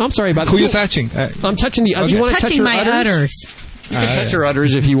 I'm sorry about who you touching. I'm touching the udders. You want to touch your udders? You can touch your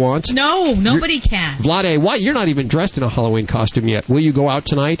udders if you want. No, nobody can. Vlade, why? You're not even dressed in a Halloween costume yet. Will you go out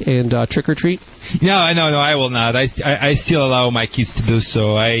tonight and trick or treat? No, I will not. I still allow my kids to do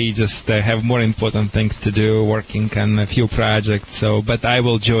so. I just have more important things to do, working on a few projects. But I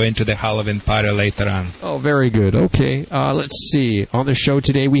will join to the Halloween party later on. Oh, very good. Okay, let's see. On the show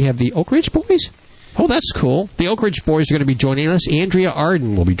today, we have the Oak Ridge Boys. Oh, that's cool. The Oak Ridge Boys are going to be joining us. Andrea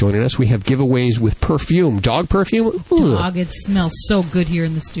Arden will be joining us. We have giveaways with perfume. Dog perfume? Dog, it smells so good here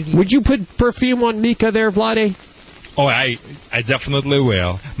in the studio. Would you put perfume on Mika there, Vlade? Oh, I definitely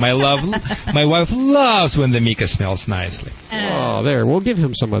will. My wife loves when the Mika smells nicely. Oh, there. We'll give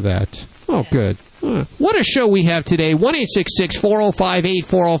him some of that. Oh, good. What a show we have today.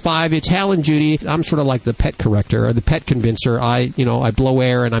 1-866-405-8405. It's Hal and Judy. I'm sort of like the pet corrector or the pet convincer. I blow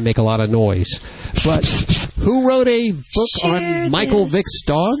air and I make a lot of noise. But who wrote a book on Michael Vick's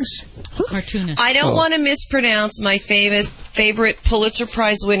dogs? Cartoonist. I don't want to mispronounce my favorite Pulitzer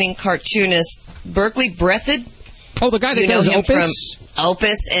Prize-winning cartoonist, Berkeley Breathed. Oh, the guy that does him Opus? From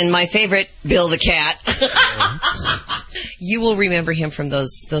Opus, and my favorite, Bill the Cat. You will remember him from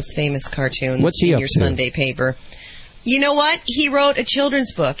those famous cartoons. What's he in up your to? Sunday paper. You know what? He wrote a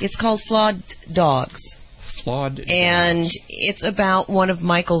children's book. It's called Flawed Dogs. And it's about one of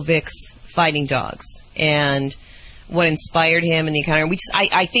Michael Vick's fighting dogs and what inspired him and the encounter.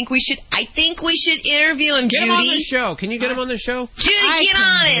 I think we should interview him, Get Judy. him on the show. Can you get him on the show? Judy, get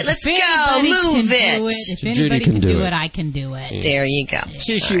on it. Let's go. Move it. If anybody can do it, I can do it. Yeah. There you go.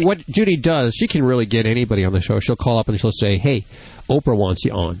 See, what Judy does, she can really get anybody on the show. She'll call up and she'll say, hey, Oprah wants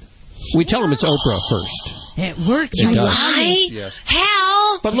you on. We tell them it's Oprah first. It works. It does. Why? Yes.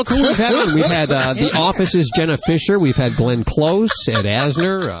 Hell. But look who we've had on. We've had The Office's Jenna Fisher. We've had Glenn Close, Ed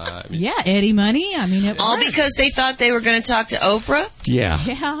Asner. Yeah, Eddie Money. I mean, all because they thought they were going to talk to Oprah? Yeah.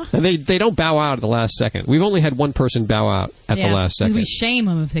 Yeah. And they don't bow out at the last second. We've only had one person bow out at the last second. We shame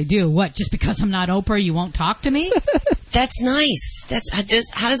them if they do. What, just because I'm not Oprah, you won't talk to me? That's nice.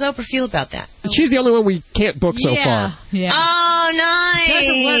 How does Oprah feel about that? She's the only one we can't book so far. Yeah. Oh, nice.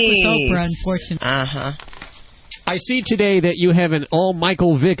 Doesn't work with Oprah, unfortunately. Uh-huh. I see today that you have an all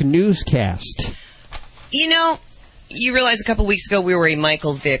Michael Vick newscast. You know, you realize a couple weeks ago we were a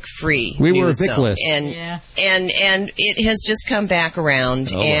Michael Vick free. We were news Vickless. zone. And it has just come back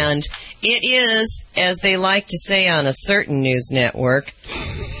around. And it is, as they like to say on a certain news network,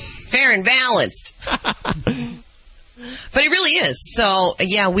 fair and balanced. But it really is. So,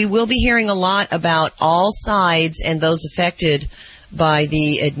 yeah, we will be hearing a lot about all sides and those affected by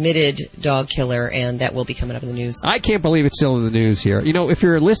the admitted dog killer, and that will be coming up in the news. I can't believe it's still in the news here. You know, if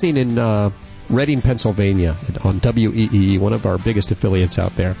you're listening in Reading, Pennsylvania, on WEE, one of our biggest affiliates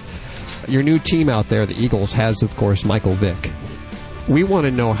out there, your new team out there, the Eagles, has, of course, Michael Vick. We want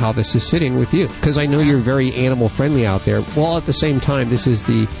to know how this is sitting with you, because I know you're very animal-friendly out there. While at the same time, this is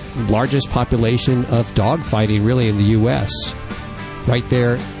the largest population of dog fighting, really, in the U.S., right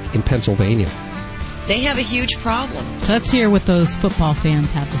there in Pennsylvania. They have a huge problem. So let's hear what those football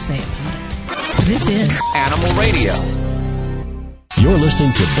fans have to say about it. This is Animal Radio. You're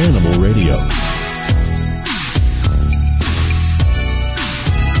listening to Animal Radio.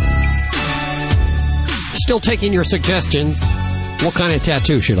 Still taking your suggestions. What kind of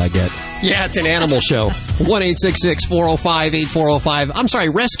tattoo should I get? Yeah, it's an animal show. 1-866-405-8405. I'm sorry,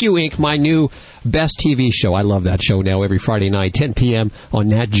 Rescue Inc., my new best TV show. I love that show now every Friday night, 10 p.m. on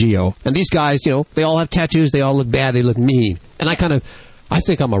Nat Geo. And these guys, you know, they all have tattoos. They all look bad. They look mean. And I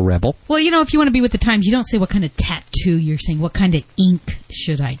think I'm a rebel. Well, you know, if you want to be with the times, you don't say what kind of tattoo you're saying. What kind of ink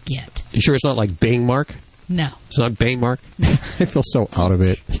should I get? You sure it's not like Bang Mark? No. It's not Bang Mark? I feel so out of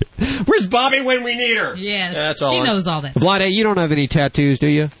it. Where's Bobby when we need her? Yes. That's all. She knows all that. Vlade, you don't have any tattoos, do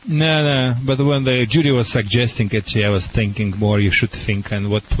you? No. But when Judy was suggesting it, I was thinking more you should think on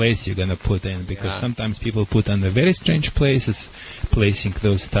what place you're going to put in. Because sometimes people put on the very strange places placing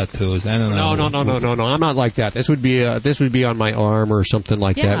those tattoos. I don't know. No. I'm not like that. This would be on my arm or something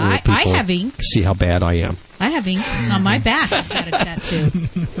like that. Where people I have ink. See how bad I am. I have ink on my back. I've got a tattoo.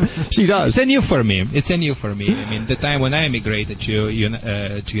 She does. It's a new for me. I mean, the time when I immigrated to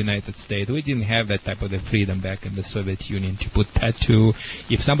United States, we didn't have that type of the freedom back in the Soviet Union to put tattoo.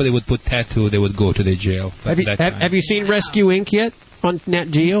 If somebody would put tattoo, they would go to the jail. Have you seen Rescue Inc. yet on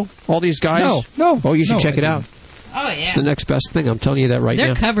Nat Geo? All these guys? No. Oh, you should check it out. Oh, yeah. It's the next best thing. I'm telling you that right now.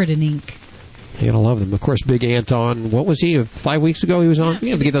 They're covered in ink. You're going to love them. Of course, Big Anton, what was he, 5 weeks ago he was on?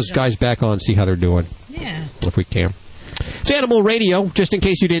 We have to get those guys back on, see how they're doing. Yeah. If we can. It's Animal Radio. Just in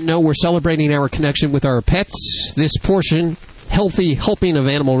case you didn't know, we're celebrating our connection with our pets. This portion, Healthy Helping of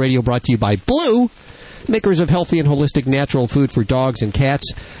Animal Radio, brought to you by Blue, makers of healthy and holistic natural food for dogs and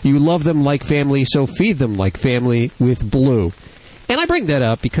cats. You love them like family, so feed them like family with Blue. And I bring that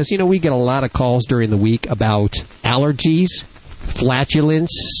up because, you know, we get a lot of calls during the week about allergies, flatulence,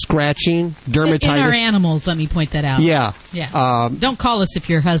 scratching, dermatitis. In our animals, let me point that out. Yeah. Don't call us if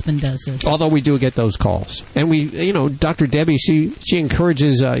your husband does this. Although we do get those calls. And Dr. Debbie, she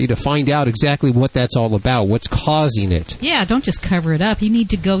encourages you to find out exactly what that's all about, what's causing it. Yeah, don't just cover it up. You need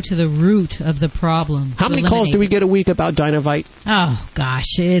to go to the root of the problem. How many calls do we get a week about Dynovite? Oh,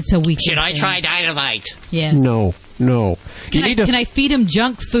 gosh, it's a week. Should I try Dynovite? Yes. No. Can I feed him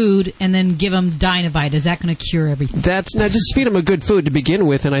junk food and then give him Dynovite? Is that going to cure everything? Just feed him a good food to begin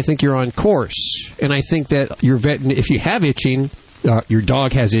with, and I think you're on course. And I think that your vet, if you have itching, your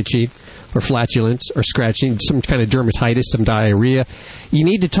dog has itching, or flatulence, or scratching, some kind of dermatitis, some diarrhea, you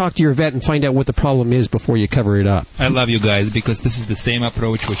need to talk to your vet and find out what the problem is before you cover it up. I love you guys because this is the same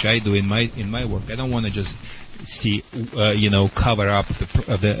approach which I do in my work. I don't want to just cover up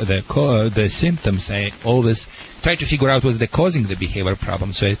the symptoms. I always try to figure out what's causing the behavior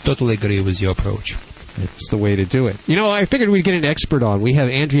problem. So I totally agree with your approach. It's the way to do it. I figured we'd get an expert on. We have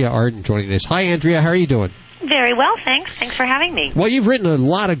Andrea Arden joining us. Hi, Andrea. How are you doing? Very well, thanks. Thanks for having me. Well, you've written a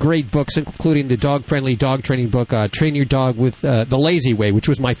lot of great books, including the dog-friendly dog training book, Train Your Dog with the Lazy Way, which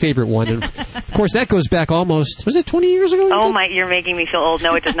was my favorite one. And, of course, that goes back almost, was it 20 years ago? Oh, you're making me feel old.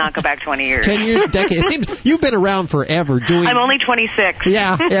 No, it does not go back 20 years. 10 years, decade. It seems you've been around forever doing... I'm only 26.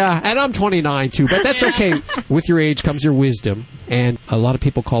 Yeah, and I'm 29, too. But that's okay. With your age comes your wisdom. And a lot of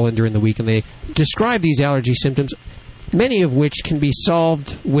people call in during the week, and they describe these allergy symptoms, many of which can be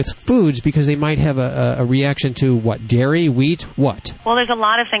solved with foods because they might have a reaction to, what, dairy, wheat, what? Well, there's a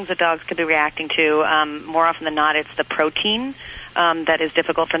lot of things that dogs could be reacting to. More often than not, it's the protein that is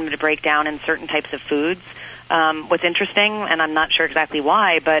difficult for them to break down in certain types of foods. What's interesting, and I'm not sure exactly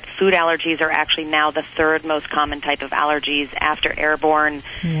why, but food allergies are actually now the third most common type of allergies after airborne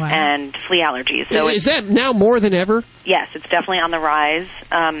and flea allergies. So is that now more than ever? Yes, it's definitely on the rise.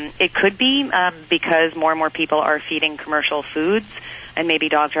 It could be because more and more people are feeding commercial foods, and maybe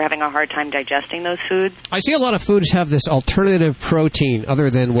dogs are having a hard time digesting those foods. I see a lot of foods have this alternative protein other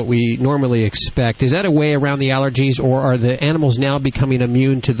than what we normally expect. Is that a way around the allergies, or are the animals now becoming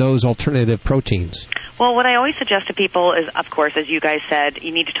immune to those alternative proteins? Well, what I always suggest to people is, of course, as you guys said,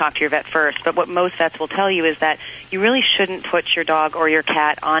 you need to talk to your vet first. But what most vets will tell you is that you really shouldn't put your dog or your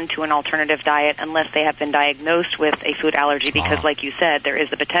cat onto an alternative diet unless they have been diagnosed with a food allergy, because, like you said, there is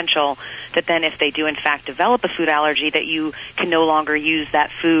the potential that then if they do, in fact, develop a food allergy, that you can no longer use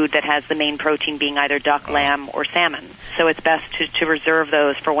that food that has the main protein being either duck, lamb, or salmon. So it's best to reserve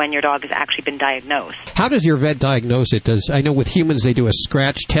those for when your dog has actually been diagnosed. How does your vet diagnose it? I know with humans they do a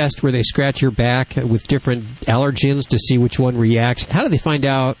scratch test where they scratch your back with different allergens to see which one reacts. How do they find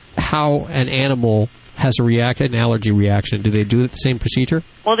out how an animal has an allergy reaction? Do they do the same procedure?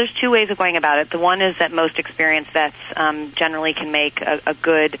 Well, there's two ways of going about it. The one is that most experienced vets generally can make a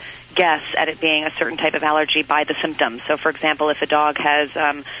good guess at it being a certain type of allergy by the symptoms. So, for example, if a dog has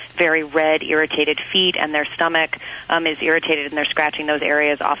very red, irritated feet and their stomach is irritated and they're scratching those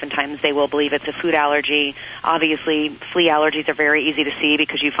areas, oftentimes they will believe it's a food allergy. Obviously, flea allergies are very easy to see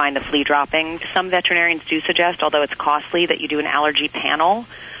because you find the flea droppings. Some veterinarians do suggest, although it's costly, that you do an allergy panel.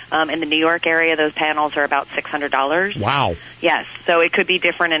 In the New York area, those panels are about $600. Wow. Yes, so it could be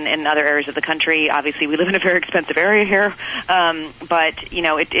different in other areas of the country. Obviously, we live in a very expensive area here. But,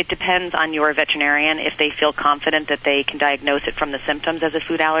 it depends on your veterinarian. If they feel confident that they can diagnose it from the symptoms as a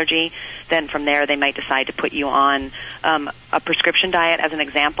food allergy, then from there they might decide to put you on a prescription diet as an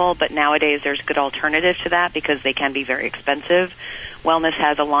example. But nowadays there's good alternatives to that because they can be very expensive. Wellness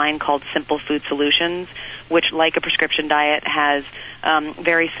has a line called Simple Food Solutions, which, like a prescription diet, has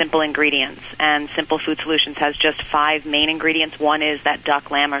very simple ingredients. And Simple Food Solutions has just 5 main ingredients. One is that duck,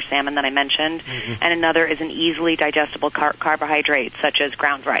 lamb, or salmon that I mentioned, and another is an easily digestible carbohydrate, such as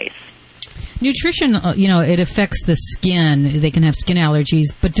ground rice. Nutrition, it affects the skin. They can have skin allergies,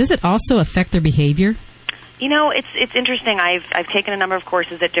 but does it also affect their behavior? It's interesting. I've taken a number of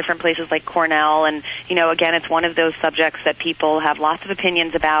courses at different places like Cornell, and, again, it's one of those subjects that people have lots of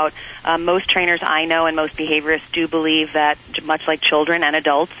opinions about. Most trainers I know and most behaviorists do believe that, much like children and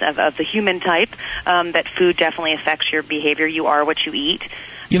adults of the human type, that food definitely affects your behavior. You are what you eat.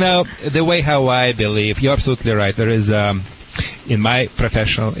 The way how I believe, you're absolutely right. There is... in my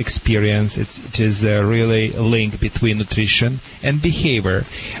professional experience, it is really a link between nutrition and behavior.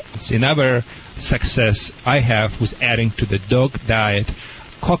 In our success I have with adding to the dog diet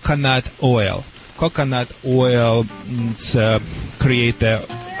coconut oil. Coconut oil create the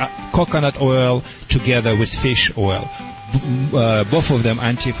coconut oil together with fish oil. both of them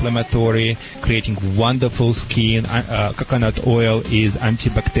anti-inflammatory, creating wonderful skin. Coconut oil is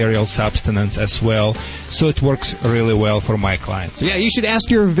antibacterial substance as well, so it works really well for my clients. Yeah, you should ask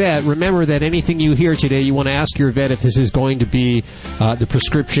your vet. Remember that anything you hear today, you want to ask your vet if this is going to be the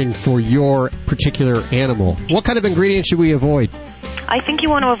prescription for your particular animal. What kind of ingredients should we avoid? I think you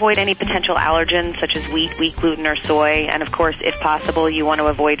want to avoid any potential allergens such as wheat, gluten, or soy. And, of course, if possible, you want to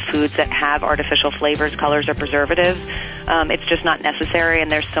avoid foods that have artificial flavors, colors, or preservatives. It's just not necessary,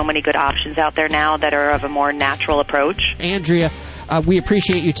 and there's so many good options out there now that are of a more natural approach. Andrea, we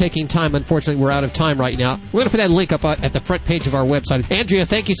appreciate you taking time. Unfortunately, we're out of time right now. We're going to put that link up at the front page of our website. Andrea,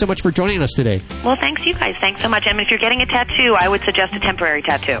 thank you so much for joining us today. Well, thanks, you guys. Thanks so much. And if you're getting a tattoo, I would suggest a temporary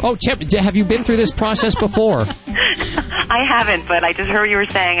tattoo. Oh, have you been through this process before? I haven't, but I just heard what you were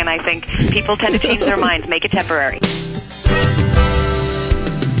saying, and I think people tend to change their minds. Make it temporary.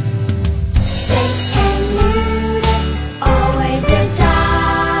 Always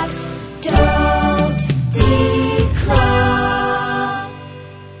adopt, don't declaw.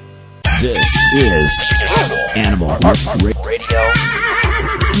 This is Animal Radio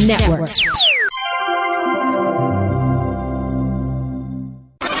Network.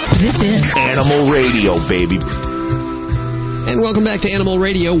 This is Animal Radio, baby. And welcome back to Animal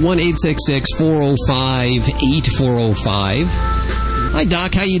Radio, 1-866-405-8405. Hi,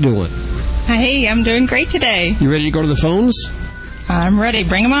 Doc. How you doing? Hey, I'm doing great today. You ready to go to the phones? I'm ready.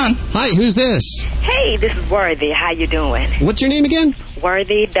 Bring them on. Hi, who's this? Hey, this is Worthy. How you doing? What's your name again?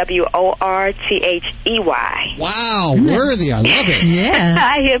 Worthy, W-O-R-T-H-E-Y. Wow, Worthy. I love it. Yes.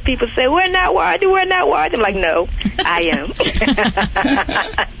 I hear people say, we're not worthy, we're not worthy. I'm like, no, I am.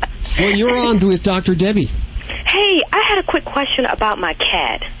 Well, you're on with Dr. Debbie. Hey, I had a quick question about my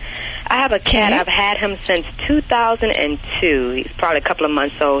cat. I have a cat. I've had him since 2002. He's probably a couple of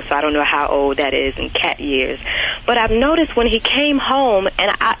months old, so I don't know how old that is in cat years. But I've noticed when he came home,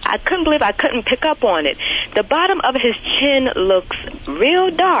 and I couldn't believe I couldn't pick up on it, the bottom of his chin looks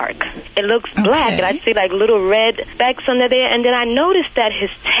real dark. It looks black, and I see like little red specks under there. And then I noticed that his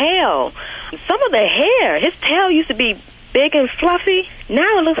tail, some of the hair, his tail used to be big and fluffy.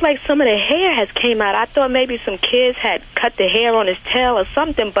 Now it looks like some of the hair has came out. I thought maybe some kids had cut the hair on his tail or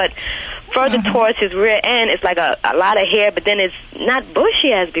something, but further towards his rear end, it's like a lot of hair, but then it's not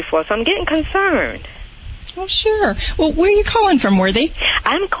bushy as before, so I'm getting concerned. Oh, sure. Well, where are you calling from, Worthy?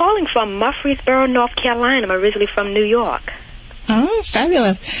 I'm calling from Murfreesboro, North Carolina. I'm originally from New York. Oh,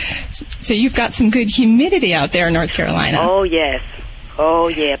 fabulous. So you've got some good humidity out there in North Carolina. Oh, yes. Oh,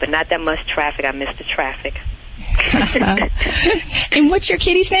 yeah, but not that much traffic. I miss the traffic. And what's your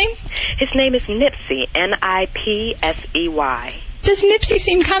kitty's name? His name is Nipsey, Nipsey. Does Nipsey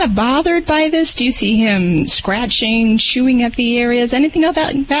seem kind of bothered by this? Do you see him scratching, chewing at the areas, anything of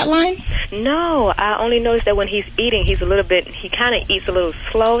that line? No, I only noticed that when he's eating, he kind of eats a little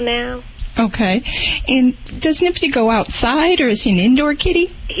slow now. Okay. And does Nipsey go outside, or is he an indoor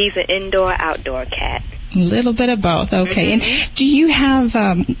kitty? He's an indoor-outdoor cat. A little bit of both. Okay. And do you have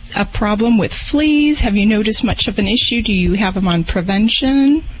a problem with fleas? Have you noticed much of an issue? Do you have them on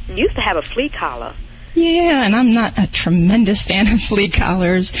prevention? Used to have a flea collar. Yeah, and I'm not a tremendous fan of flea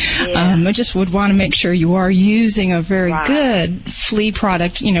collars. Yeah. I just would want to make sure you are using a very good flea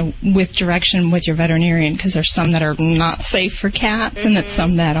product, with direction with your veterinarian, because there's some that are not safe for cats and that's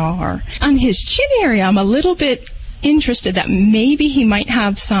some that are. On his chin area, I'm a little bit interested that maybe he might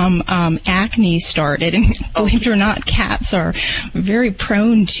have some acne started, and believe it or not, cats are very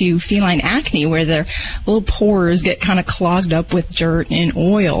prone to feline acne, where their little pores get kind of clogged up with dirt and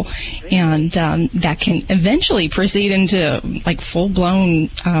oil, and that can eventually proceed into like full-blown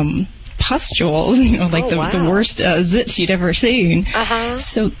pustules, the worst zits you'd ever seen.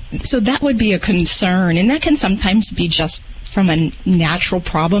 So that would be a concern, and that can sometimes be just from a natural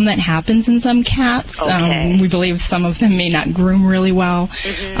problem that happens in some cats. We believe some of them may not groom really well.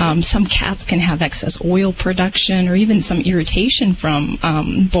 Some cats can have excess oil production, or even some irritation from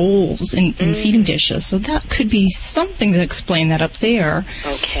bowls and feeding dishes. So that could be something to explain that up there.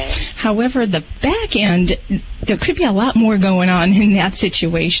 However, the back end, there could be a lot more going on in that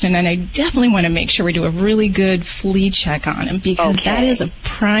situation, and I definitely want to make sure we do a really good flea check on him, because that is a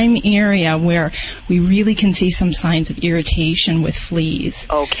prime area where we really can see some signs of irritation with fleas.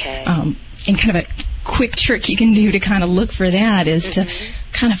 And kind of a quick trick you can do to kind of look for that is to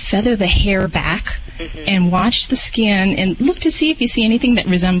kind of feather the hair back and watch the skin and look to see if you see anything that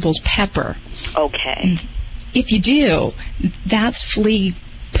resembles pepper. If you do, that's flea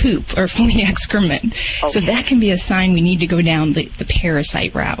poop or flea excrement. So that can be a sign we need to go down the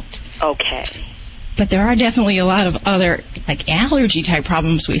parasite route. But there are definitely a lot of other, like, allergy-type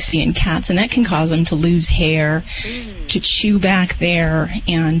problems we see in cats, and that can cause them to lose hair, to chew back there,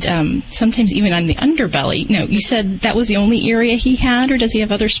 and sometimes even on the underbelly. No, you said that was the only area he had, or does he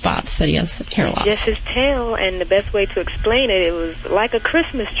have other spots that he has hair loss? Just his tail, and the best way to explain it, it was like a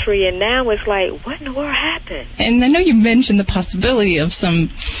Christmas tree, and now it's like, what in the world happened? And I know you mentioned the possibility of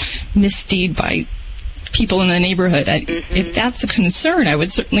some misdeed by people in the neighborhood. If that's a concern, I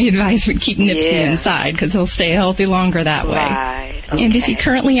would certainly advise we keep Nipsey inside, because he'll stay healthy longer that way. Right. Okay. And is he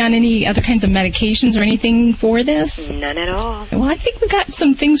currently on any other kinds of medications or anything for this? None at all. Well, I think we've got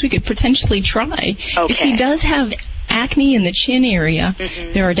some things we could potentially try. Okay. If he does have acne in the chin area,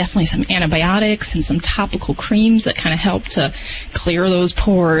 there are definitely some antibiotics and some topical creams that kind of help to clear those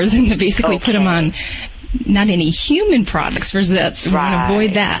pores and to basically put him on not any human products for that. We want to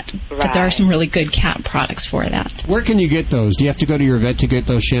avoid that. But there are some really good cat products for that. Where can you get those? Do you have to go to your vet to get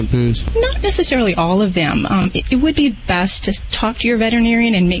those shampoos? Not necessarily all of them. It would be best to talk to your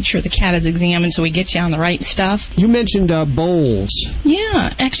veterinarian and make sure the cat is examined so we get you on the right stuff. You mentioned bowls.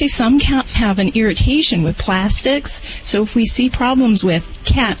 Yeah, actually some cats have an irritation with plastics. So if we see problems with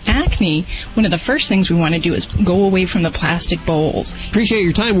cat acne, one of the first things we want to do is go away from the plastic bowls. Appreciate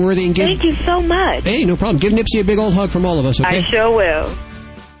your time, Worthy. And Thank you so much. Hey, no problem. Give Nipsey a big old hug from all of us, okay? I sure will.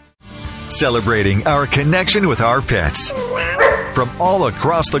 Celebrating our connection with our pets. From all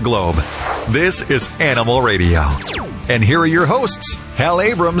across the globe, this is Animal Radio. And here are your hosts, Hal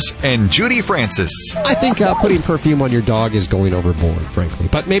Abrams and Judy Francis. I think putting perfume on your dog is going overboard, frankly.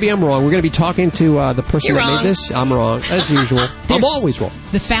 But maybe I'm wrong. We're going to be talking to the person that made this. I'm wrong, as usual. I'm always wrong.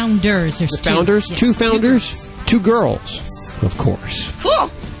 The founders. There's the founders? Yes. Two founders? Two girls, of course.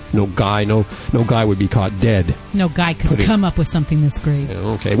 Cool. No guy would be caught dead. No guy could come up with something this great.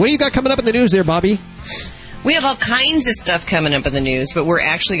 Okay. What do you got coming up in the news there, Bobby? We have all kinds of stuff coming up in the news, but we're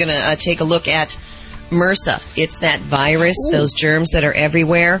actually going to take a look at MRSA. It's that virus, those germs that are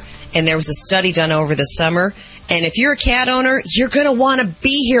everywhere. And there was a study done over the summer. And if you're a cat owner, you're going to want to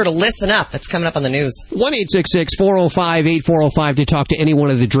be here to listen up. It's coming up on the news. 1-866-405-8405 to talk to any one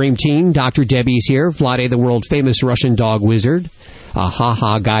of the Dream Team. Dr. Debbie's here. Vlade, the world-famous Russian dog wizard.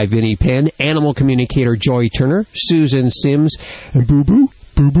 Ha-ha guy Vinny Penn. Animal communicator Joy Turner. Susan Sims. And Boo-Boo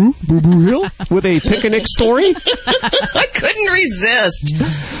Hill with a picnic story. I couldn't resist.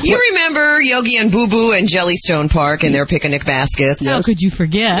 You remember Yogi and Boo Boo and Jellystone Park and their picnic baskets? How could you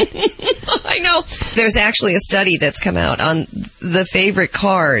forget? I know. There's actually a study that's come out on the favorite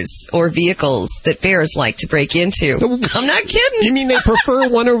cars or vehicles that bears like to break into. I'm not kidding. You mean they prefer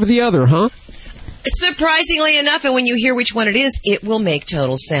one over the other, huh? Surprisingly enough, and when you hear which one it is, it will make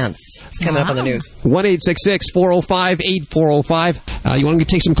total sense. It's coming up on the news. 1-866-405-8405. You want to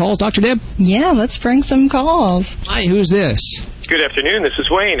take some calls, Dr. Deb? Yeah, let's bring some calls. Hi, who's this? Good afternoon. This is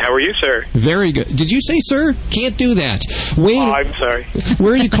Wayne. How are you, sir? Very good. Did you say, sir? Can't do that. Wayne. Oh, I'm sorry.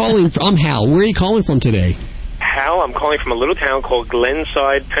 Where are you calling from? I'm Hal. Where are you calling from today? Hal, I'm calling from a little town called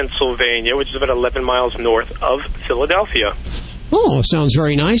Glenside, Pennsylvania, which is about 11 miles north of Philadelphia. Oh, sounds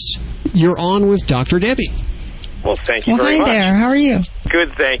very nice. You're on with Dr. Debbie. Well, thank you very much. Hi there. How are you?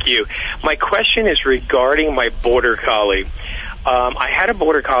 Good, thank you. My question is regarding my Border Collie. I had a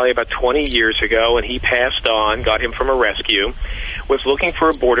Border Collie about 20 years ago, and he passed on, got him from a rescue, was looking for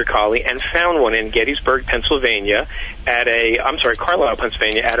a Border Collie, and found one in Gettysburg, Pennsylvania, Carlisle,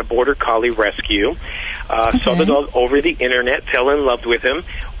 Pennsylvania, at a Border Collie rescue. Saw the dog over the internet, fell in love with him,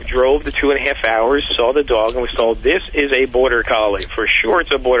 drove the 2.5 hours, saw the dog, and was told, this is a Border Collie. For sure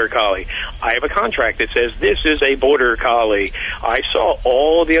it's a Border Collie. I have a contract that says this is a Border Collie. I saw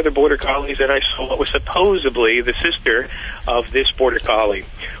all the other Border Collies, and I saw what was supposedly the sister of this Border Collie.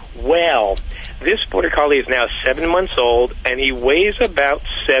 Well, this Border Collie is now 7 months old, and he weighs about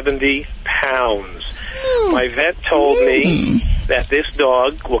 70 pounds. My vet told me that this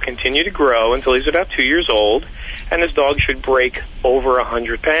dog will continue to grow until he's about 2 years old, and this dog should break over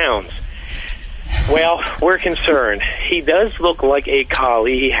 100 pounds. Well, we're concerned. He does look like a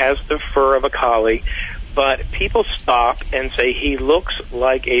collie. He has the fur of a collie, but people stop and say he looks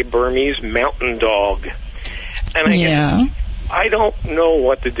like a Burmese mountain dog. And I don't know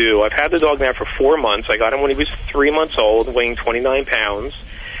what to do. I've had the dog now for 4 months. I got him when he was 3 months old, weighing 29 pounds.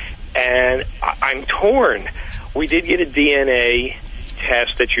 And I'm torn. We did get a DNA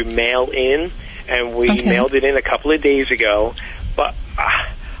test that you mail in, and we mailed it in a couple of days ago. But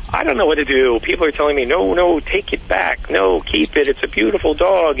I don't know what to do. People are telling me, no, take it back. No, keep it. It's a beautiful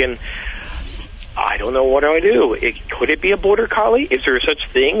dog. And I don't know what do I do. Could it be a Border Collie? Is there such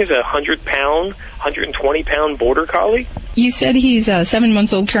thing as a 100-pound, 120-pound Border Collie? You said he's 7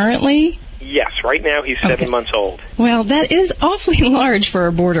 months old currently? Yes, right now he's 7 months old. Well, that is awfully large for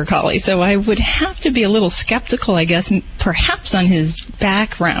a border collie, so I would have to be a little skeptical, I guess, perhaps on his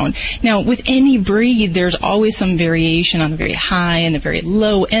background. Now, with any breed, there's always some variation on the very high and the very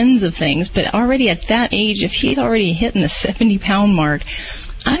low ends of things, but already at that age, if he's already hitting the 70-pound mark,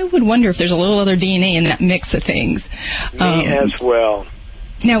 I would wonder if there's a little other DNA in that mix of things. Me as well.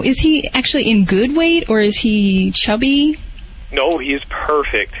 Now, is he actually in good weight, or is he chubby? No, he is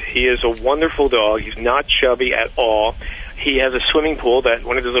perfect. He is a wonderful dog. He's not chubby at all. He has a swimming pool,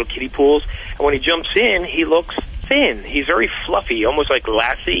 one of those little kiddie pools, and when he jumps in, he looks thin. He's very fluffy, almost like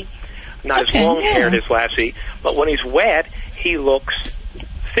Lassie. Not as long-haired as Lassie, but when he's wet, he looks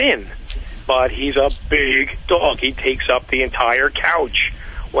thin. But he's a big dog. He takes up the entire couch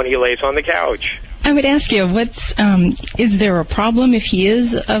when he lays on the couch. I would ask you, is there a problem if he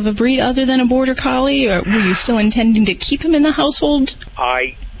is of a breed other than a border collie, or were you still intending to keep him in the household?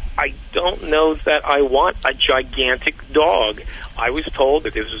 I don't know that I want a gigantic dog. I was told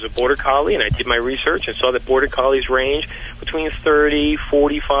that this was a border collie, and I did my research and saw that border collies range between 30,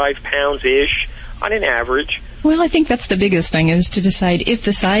 45 pounds-ish on an average. Well, I think that's the biggest thing, is to decide if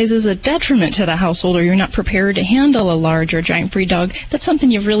the size is a detriment to the household or you're not prepared to handle a large or giant breed dog. That's something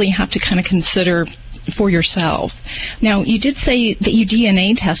you really have to kind of consider for yourself. Now, you did say that you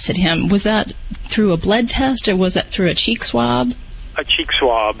DNA tested him. Was that through a blood test, or was that through a cheek swab? A cheek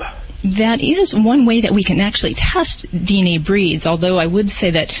swab. That is one way that we can actually test DNA breeds, although I would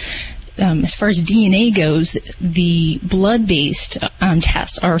say that as far as DNA goes, the blood-based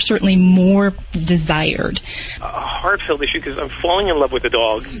tests are certainly more desired. A heart-filled issue because I'm falling in love with the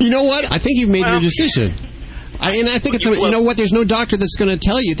dog. You know what? I think you've made your decision. And I think you know what? There's no doctor that's going to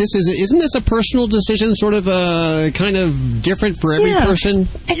tell you. Isn't this a personal decision, sort of kind of different for every person?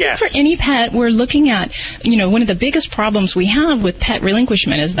 I think for any pet, we're looking at, one of the biggest problems we have with pet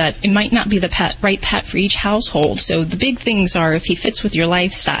relinquishment is that it might not be the right pet for each household. So the big things are if he fits with your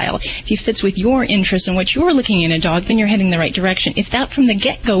lifestyle, if he fits with your interests and what you're looking in a dog, then you're heading the right direction. If that from the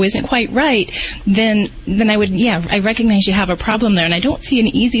get-go isn't quite right, then I recognize you have a problem there, and I don't see an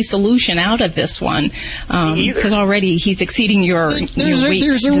easy solution out of this one. Because already he's exceeding your weight.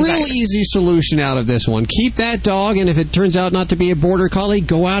 There's a real easy solution out of this one. Keep that dog, and if it turns out not to be a border collie,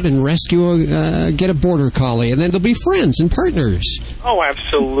 go out and get a border collie, and then they'll be friends and partners. Oh,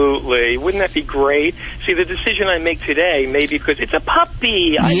 absolutely. Wouldn't that be great? See, the decision I make today may be because it's a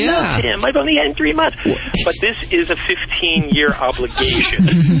puppy. I love him. I've only had him 3 months. But this is a 15-year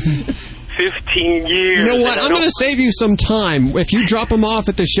obligation. 15 years. You know what? I'm going to save you some time. If you drop him off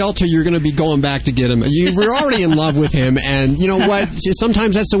at the shelter, you're going to be going back to get him. We're already in love with him, and you know what?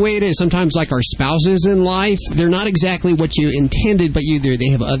 Sometimes that's the way it is. Sometimes, like our spouses in life, they're not exactly what you intended, but they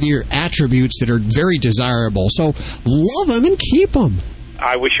have other attributes that are very desirable. So love them and keep them.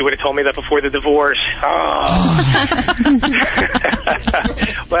 I wish you would have told me that before the divorce. Oh.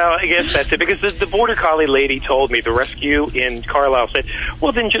 Well, I guess that's it. Because the border collie lady told me, the rescue in Carlisle said,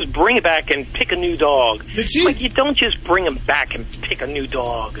 well, then just bring it back and pick a new dog. Did she? Like, you don't just bring him back and pick a new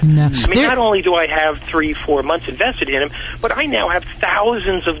dog. No. I mean, not only do I have 3-4 months invested in him, but I now have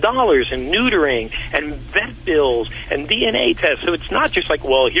thousands of dollars in neutering and vet bills and DNA tests. So it's not just like,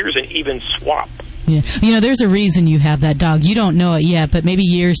 well, here's an even swap. Yeah. There's a reason you have that dog. You don't know it yet, but maybe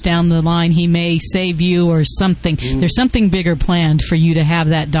years down the line he may save you or something. There's something bigger planned for you to have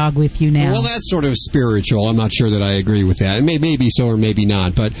that dog with you now. Well, that's sort of spiritual. I'm not sure that I agree with that. Maybe so or maybe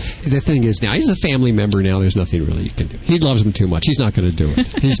not. But the thing is now, he's a family member now. There's nothing really you can do. He loves him too much. He's not going to do it.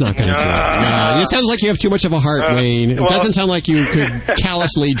 He's not going to do it. No, it sounds like you have too much of a heart, Wayne. It doesn't sound like you could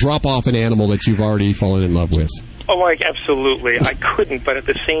callously drop off an animal that you've already fallen in love with. Oh, absolutely. I couldn't, but at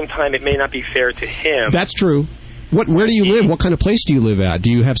the same time, it may not be fair to him. That's true. Where do you live? What kind of place do you live at? Do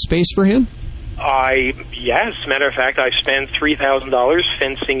you have space for him? Yes. Matter of fact, I spent $3,000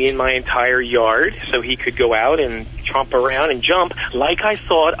 fencing in my entire yard so he could go out and chomp around and jump like I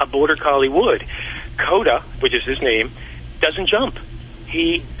thought a border collie would. Coda, which is his name, doesn't jump.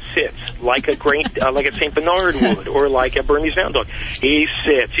 He sits like a St. Bernard would, or like a Burmese Mountain Dog. He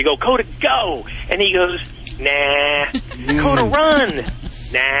sits. You go, Coda, go! And he goes, nah. Coda, run!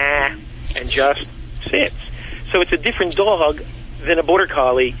 Nah. And just sits. So it's a different dog than a border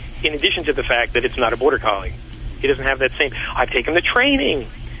collie, in addition to the fact that it's not a border collie. He doesn't have that same... I've taken the training.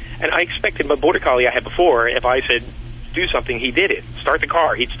 And I expected my border collie I had before, if I said, do something, he did it. Start the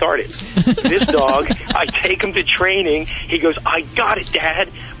car, he'd start it. This dog, I take him to training. He goes, I got it, Dad.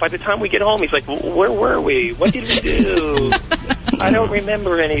 By the time we get home, he's like, where were we? What did we do? I don't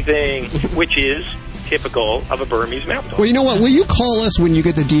remember anything, which is typical of a Burmese Mountain Dog. Well, you know what? Will you call us when you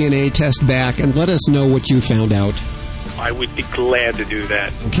get the DNA test back and let us know what you found out? I would be glad to do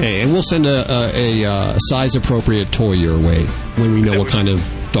that. Okay, and we'll send a size-appropriate toy your way when we know what kind of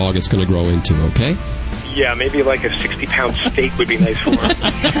dog it's going to grow into, okay? Yeah, maybe like a 60-pound steak would be nice for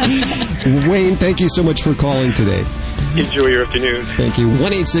him. Wayne, thank you so much for calling today. Enjoy your afternoon. Thank you.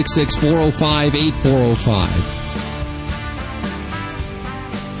 1-866-405-8405.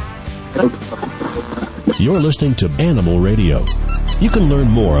 You're listening to Animal Radio. You can learn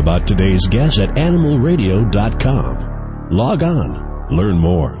more about today's guest at animalradio.com. Log on. Learn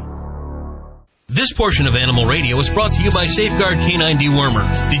more. This portion of Animal Radio is brought to you by Safeguard Canine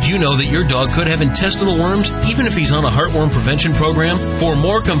Dewormer. Did you know that your dog could have intestinal worms even if he's on a heartworm prevention program? For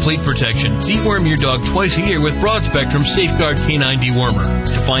more complete protection, deworm your dog twice a year with broad-spectrum Safeguard Canine Dewormer.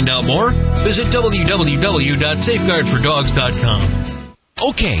 To find out more, visit www.safeguardfordogs.com.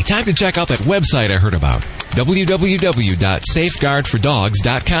 Okay, time to check out that website I heard about.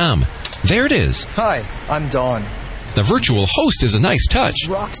 www.safeguardfordogs.com. There it is. Hi, I'm Dawn. The virtual host is a nice touch.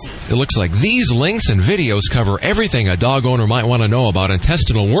 Roxy. It looks like these links and videos cover everything a dog owner might want to know about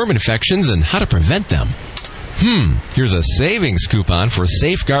intestinal worm infections and how to prevent them. Here's a savings coupon for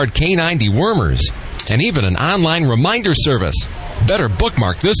Safeguard Canine Dewormers, and even an online reminder service. Better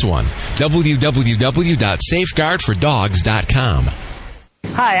bookmark this one. www.safeguardfordogs.com.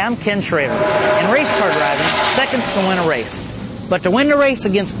 Hi, I'm Ken Schrader. In race car driving, seconds can win a race. But to win the race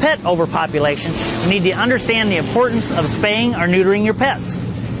against pet overpopulation, you need to understand the importance of spaying or neutering your pets.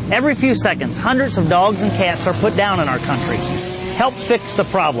 Every few seconds, hundreds of dogs and cats are put down in our country. Help fix the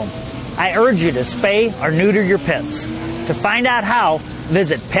problem. I urge you to spay or neuter your pets. To find out how,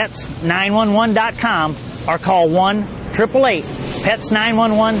 visit pets911.com or call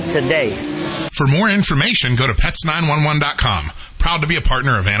 1-888-PETS911 today. For more information, go to pets911.com. Proud to be a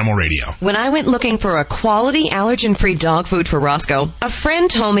partner of Animal Radio. When I went looking for a quality allergen-free dog food for Roscoe, a friend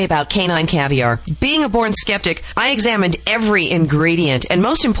told me about canine caviar. Being a born skeptic, I examined every ingredient and,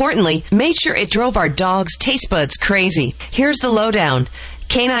 most importantly, made sure it drove our dog's taste buds crazy. Here's the lowdown.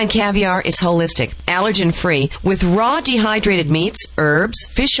 Canine caviar is holistic, allergen-free, with raw dehydrated meats, herbs,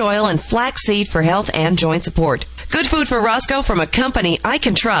 fish oil, and flaxseed for health and joint support. Good food for Roscoe from a company I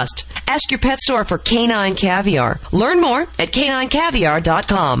can trust. Ask your pet store for canine caviar. Learn more at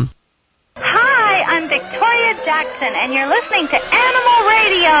caninecaviar.com. Hi, I'm Victoria Jackson, and you're listening to Animal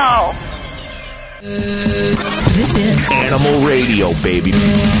Radio. This is Animal Radio, baby.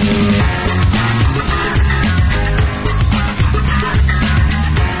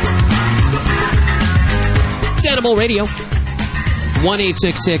 It's Animal Radio.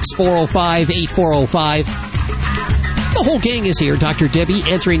 1-866-405-8405. The whole gang is here. Dr. Debbie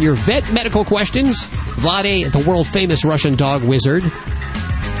answering your vet medical questions. Vlade, the world-famous Russian dog wizard.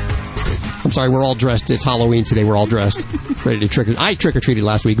 I'm sorry, we're all dressed. It's Halloween today. We're all dressed. Ready to trick. I trick-or-treated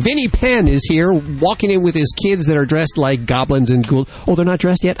last week. Vinny Penn is here, walking in with his kids that are dressed like goblins and ghouls. Oh, they're not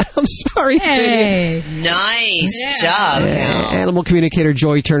dressed yet? I'm sorry, Hey. Vinny. Nice job. Animal communicator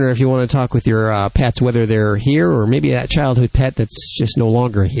Joy Turner, if you want to talk with your pets, whether they're here or maybe that childhood pet that's just no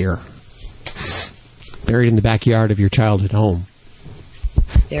longer here. Buried in the backyard of your childhood home.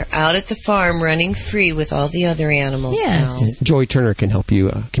 They're out at the farm running free with all the other animals now. Joy Turner can help you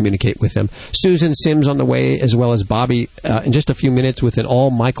communicate with them. Susan Sims on the way, as well as Bobby, in just a few minutes with an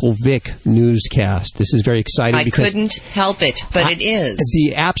all-Michael Vick newscast. This is very exciting. I couldn't help it, but it is.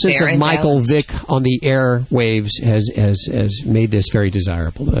 The absence of Michael Vick on the airwaves has made this very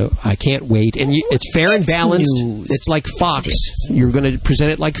desirable. I can't wait. And it's fair and balanced. News. It's like Fox. You're going to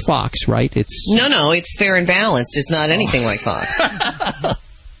present it like Fox, right? No, it's fair and balanced. It's not anything like Fox.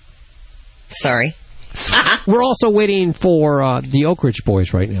 Sorry. We're also waiting for the Oak Ridge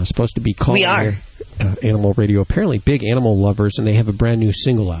Boys right now. Supposed to be calling. We are. Animal Radio. Apparently big animal lovers, and they have a brand new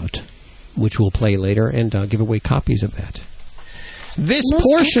single out, which we'll play later and give away copies of that. This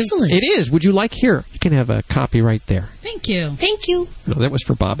portion, excellent. It is. Would you like here? You can have a copy right there. Thank you. Thank you. No, that was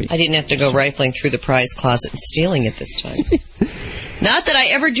for Bobby. I didn't have to go rifling through the prize closet and stealing it this time. Not that I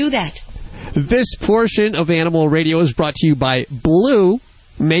ever do that. This portion of Animal Radio is brought to you by Blue,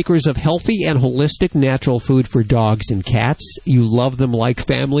 makers of healthy and holistic natural food for dogs and cats. You love them like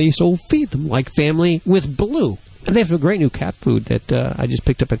family, so feed them like family with Blue. And they have a great new cat food that I just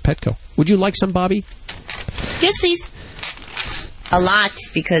picked up at Petco. Would you like some, Bobby? Yes, please. A lot,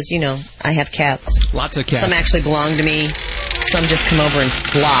 because, I have cats. Lots of cats. Some actually belong to me. Some just come over and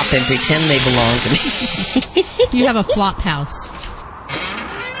flop and pretend they belong to me. You have a flop house.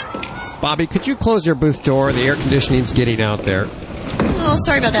 Bobby, could you close your booth door? The air conditioning's getting out there. Oh,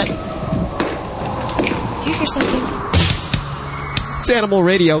 sorry about that. Do you hear something? It's Animal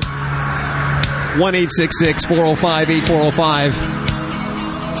Radio. 1-866-405-8405.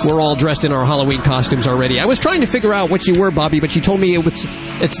 We're all dressed in our Halloween costumes already. I was trying to figure out what you were, Bobby, but you told me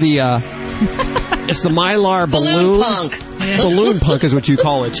it's the Mylar balloon punk. Balloon punk is what you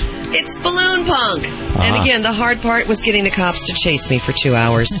call it. It's balloon punk. And again, the hard part was getting the cops to chase me for 2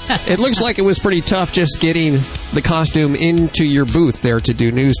 hours. It looks like it was pretty tough just getting the costume into your booth there to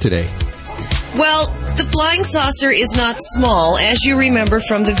do news today. Well, the flying saucer is not small, as you remember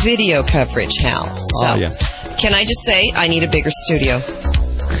from the video coverage, Hal. So, yeah. Can I just say, I need a bigger studio.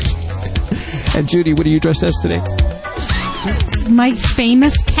 And Judy, what are you dressed as today? My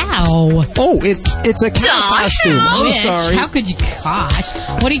famous cow. Oh, it's a cow costume. I'm sorry. How could you? Gosh.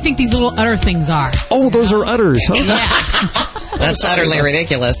 What do you think these little udder things are? Oh, those are udders, huh? Yeah. That's utterly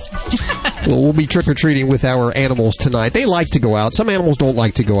ridiculous. Well, we'll be trick-or-treating with our animals tonight. They like to go out. Some animals don't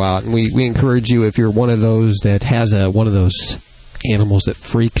like to go out. And we encourage you, if you're one of those that has one of those animals that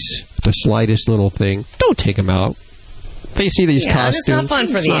freaks the slightest little thing, don't take them out. They see these costumes. It's not fun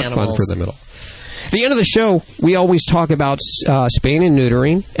for the animals. It's not fun for them at all. At the end of the show, we always talk about spaying and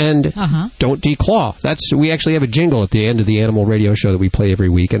neutering and don't declaw. We actually have a jingle at the end of the Animal Radio Show that we play every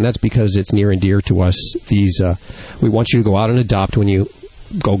week, and that's because it's near and dear to us. We want you to go out and adopt when you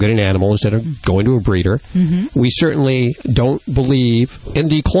go get an animal instead of going to a breeder. Mm-hmm. We certainly don't believe in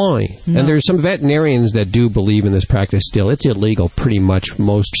declawing. No. And there's some veterinarians that do believe in this practice still. It's illegal pretty much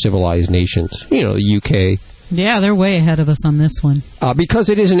most civilized nations. You know, the UK. Yeah, they're way ahead of us on this one. Because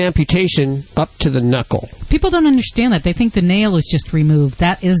it is an amputation up to the knuckle. People don't understand that. They think the nail is just removed.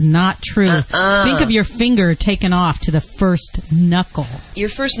 That is not true. Think of your finger taken off to the first knuckle. Your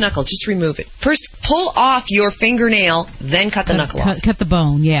first knuckle, just remove it. First, pull off your fingernail, then cut the knuckle off. Cut the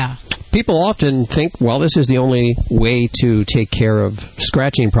bone, yeah. People often think, well, this is the only way to take care of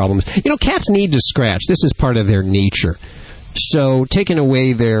scratching problems. You know, cats need to scratch. This is part of their nature. So taking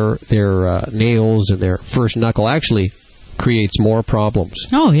away their nails and their first knuckle actually creates more problems.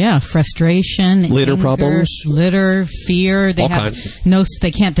 Oh yeah, frustration, litter anger, problems, litter, fear. They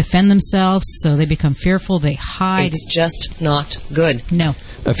they can't defend themselves, so they become fearful. They hide. It's just not good. No.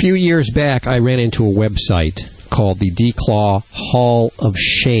 A few years back, I ran into a website called the Declaw Hall of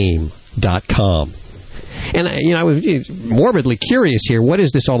Shame.com. And I was morbidly curious here. What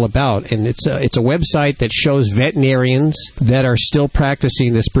is this all about? And it's a website that shows veterinarians that are still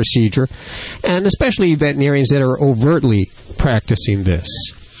practicing this procedure, and especially veterinarians that are overtly practicing this.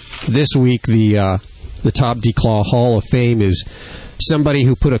 This week, the top Declaw Hall of Fame is somebody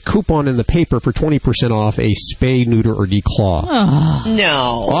who put a coupon in the paper for 20% off a spay, neuter, or declaw. Oh.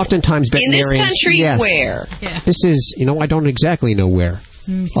 No. Oftentimes, veterinarians. In this country, yes, where? Yeah. This is, I don't exactly know where.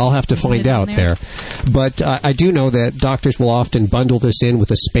 I'll have to find out there. But I do know that doctors will often bundle this in with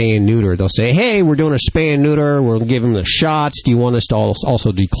a spay and neuter. They'll say, hey, we're doing a spay and neuter. We'll give them the shots. Do you want us to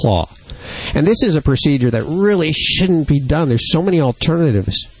also declaw? And this is a procedure that really shouldn't be done. There's so many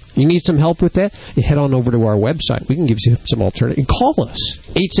alternatives. You need some help with that? You head on over to our website. We can give you some alternatives. Call us,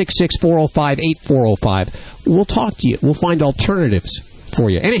 866-405-8405. We'll talk to you. We'll find alternatives for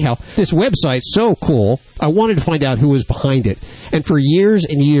you. Anyhow, this website's so cool, I wanted to find out who was behind it. And for years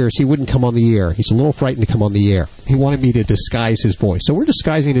and years, he wouldn't come on the air. He's a little frightened to come on the air. He wanted me to disguise his voice. So we're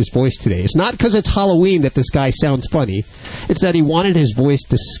disguising his voice today. It's not because it's Halloween that this guy sounds funny. It's that he wanted his voice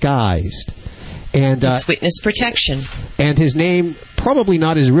disguised. And it's witness protection. And his name, probably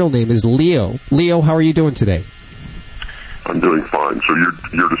not his real name, is Leo. Leo, how are you doing today? I'm doing fine. So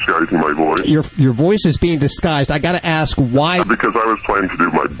you're disguising my voice? Your voice is being disguised. I got to ask why. Because I was planning to do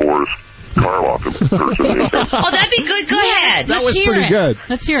my Boris Karloff impersonation. Oh, that'd be good. Go ahead. That was pretty good.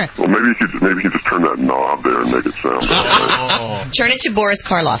 Let's hear it. Well, maybe you could just turn that knob there and make it sound better. Turn it to Boris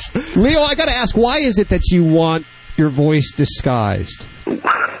Karloff. Leo, I got to ask, why is it that you want your voice disguised?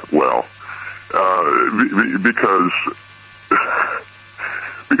 Well, because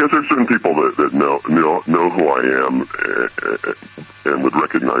there's certain people that know who I am and would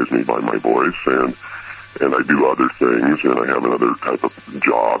recognize me by my voice, and I do other things, and I have another type of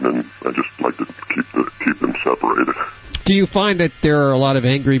job, and I just like to keep them separated. Do you find that there are a lot of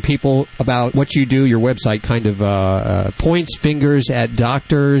angry people about what you do? Your website kind of points fingers at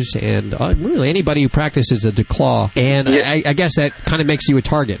doctors and really anybody who practices a declaw, and yeah. I guess that kind of makes you a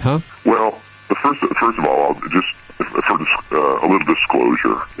target, huh? Well, first of all, I'll just for a little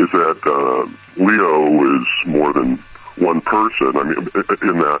disclosure is that Leo is more than one person. I mean,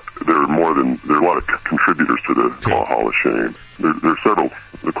 in that there are a lot of contributors to the Declaw Hall of Shame. There are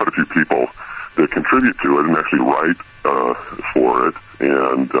quite a few people that contribute to it and actually write for it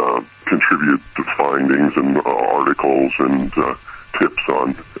and contribute to findings and articles and tips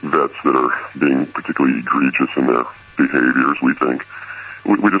on vets that are being particularly egregious in their behaviors, we think.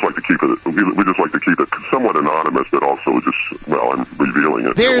 we just like to keep it. We just like to keep it somewhat anonymous, but also just and revealing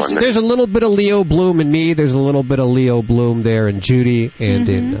it. There's a little bit of Leo Bloom in me. There's a little bit of Leo Bloom there in Judy and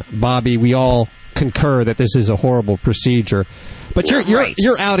in Bobby. We all concur that this is a horrible procedure. But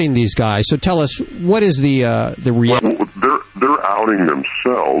you're outing these guys. So tell us, what is the reality? Well, they're outing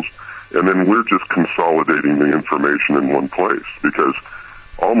themselves, and then we're just consolidating the information in one place, because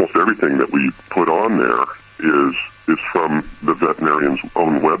almost everything that we put on there is from the veterinarian's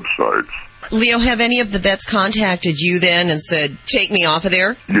own websites. Leo, have any of the vets contacted you then and said, take me off of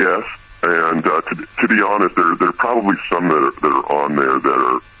there? Yes, and to be honest, there are probably some that are on there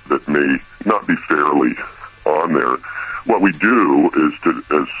that may not be fairly on there. What we do is as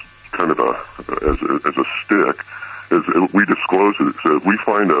a stick, is we disclose it. So if we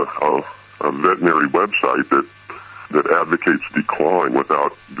find a veterinary website that advocates declawing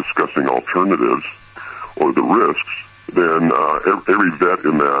without discussing alternatives or the risks, then every vet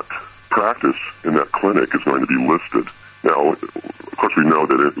in that practice, in that clinic, is going to be listed. Now, of course, we know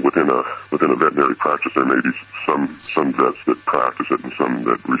that within a veterinary practice, there may be some vets that practice it and some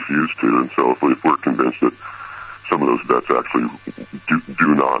that refuse to. And so if we're convinced that some of those vets actually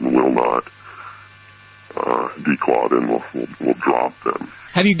do not and will not declaw, then we'll drop them.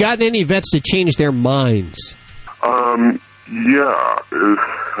 Have you gotten any vets to change their minds? Yeah.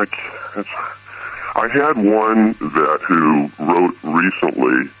 I had one vet who wrote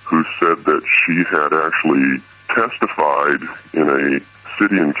recently who said that she had actually testified in a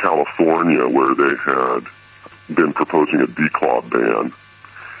city in California where they had been proposing a declaw ban.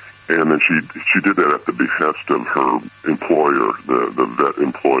 And then she did that at the behest of her employer, the vet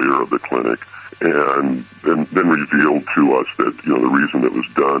employer of the clinic, and then revealed to us that, the reason it was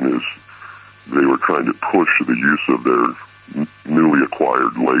done is they were trying to push the use of their newly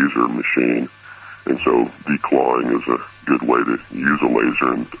acquired laser machine. And so declawing is a good way to use a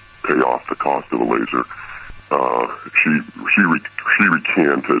laser and pay off the cost of a laser. She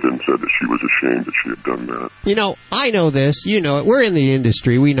recanted and said that she was ashamed that she had done that. I know this. You know it. We're in the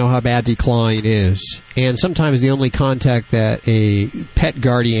industry. We know how bad declawing is. And sometimes the only contact that a pet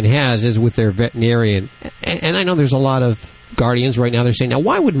guardian has is with their veterinarian. And I know there's a lot of guardians right now, they're saying, now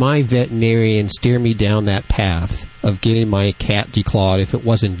why would my veterinarian steer me down that path of getting my cat declawed if it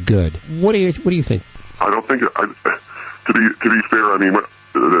wasn't good? What do you think? I don't think to be fair, I mean,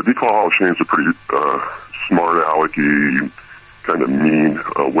 the Declaw Hall of Shame is a pretty smart alecky, kind of mean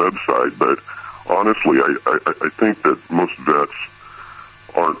website, but honestly, I think that most vets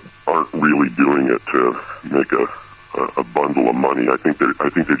aren't really doing it to make a bundle of money. I think they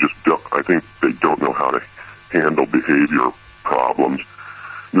don't know how to handle behavior problems.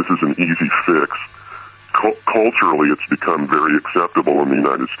 This is an easy fix. Culturally, it's become very acceptable in the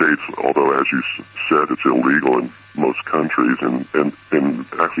United States, although, as you said, it's illegal in most countries, and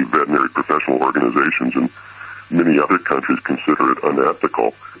actually veterinary professional organizations in many other countries consider it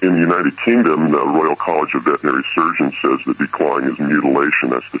unethical. In the United Kingdom, the Royal College of Veterinary Surgeons says that declawing is mutilation.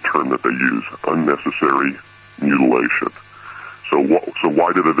 That's the term that they use, unnecessary mutilation. So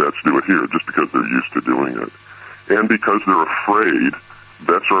why do the vets do it here? Just because they're used to doing it. And because they're afraid,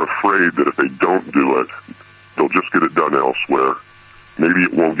 vets are afraid that if they don't do it, they'll just get it done elsewhere. Maybe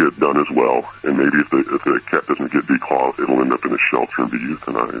it won't get done as well, and maybe if the cat doesn't get declawed, it'll end up in a shelter and be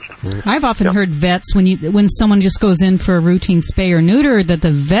euthanized. I've often heard vets, when someone just goes in for a routine spay or neuter, that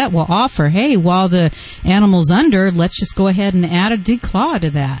the vet will offer, hey, while the animal's under, let's just go ahead and add a declaw to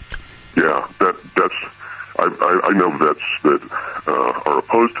that. Yeah, that's. I know vets that are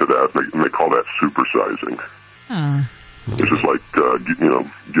opposed to that, and they call that supersizing. Which is like, getting a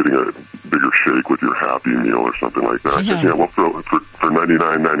bigger shake with your Happy Meal or something like that. Yeah, we'll throw for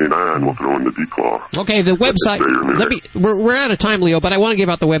 $99.99. We'll throw in the declaw. Okay, the website. We're out of time, Leo, but I want to give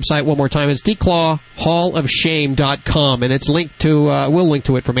out the website one more time. It's declawhallofshame.com, and it's linked to. We'll link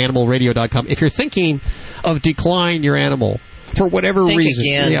to it from animalradio.com. If you're thinking of declawing your animal for whatever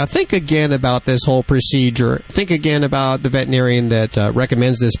reason, think again about this whole procedure. Think again about the veterinarian that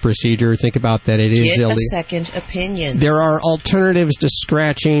recommends this procedure. Think about that it is illegal. Get a second opinion. There are alternatives to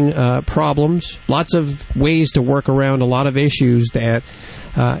scratching problems. Lots of ways to work around a lot of issues that,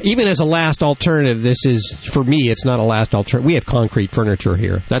 even as a last alternative, this is, for me, it's not a last alternative. We have concrete furniture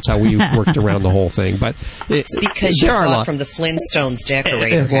here. That's how we worked around the whole thing. But it's because you're bought from the Flintstones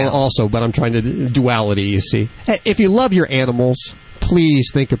decorator. Well, also, but I'm trying to duality, you see. If you love your animals, please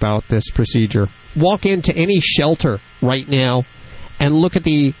think about this procedure. Walk into any shelter right now and look at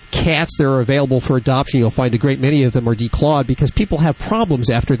the cats that are available for adoption. You'll find a great many of them are declawed because people have problems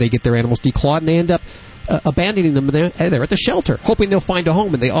after they get their animals declawed, and they end up abandoning them there at the shelter, hoping they'll find a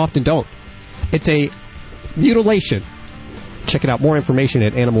home, and they often don't. It's a mutilation Check it out. More information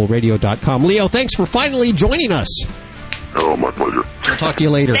at animalradio.com. Leo, thanks for finally joining us. Oh, my pleasure. I'll talk to you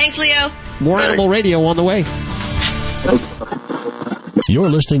later. Thanks, Leo. More Animal Radio on the way. You're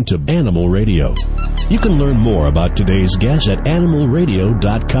listening to Animal Radio. You can learn more about today's guest at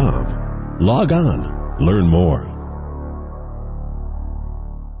animalradio.com. Log on. Learn more.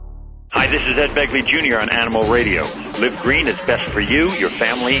 Hi, this is Ed Begley Jr. on Animal Radio. Live green is best for you, your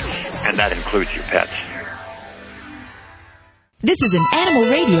family, and that includes your pets. This is an Animal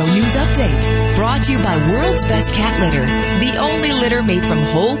Radio news update brought to you by World's Best Cat Litter, the only litter made from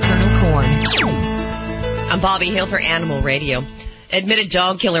whole kernel corn. I'm Bobby Hill for Animal Radio. Admitted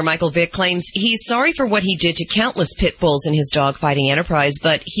dog killer Michael Vick claims he's sorry for what he did to countless pit bulls in his dogfighting enterprise,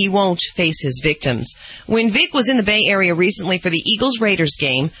 but he won't face his victims. When Vick was in the Bay Area recently for the Eagles-Raiders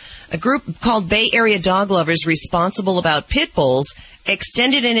game, a group called Bay Area Dog Lovers responsible about pit bulls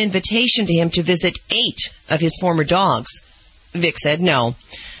extended an invitation to him to visit 8 of his former dogs. Vick said no.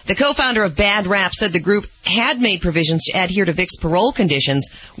 The co-founder of Bad Rap said the group had made provisions to adhere to Vick's parole conditions,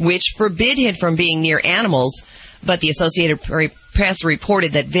 which forbid him from being near animals, but the Associated Press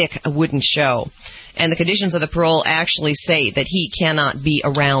reported that Vick wouldn't show. And the conditions of the parole actually say that he cannot be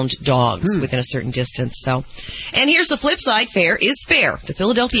around dogs within a certain distance. So, and here's the flip side. Fair is fair. The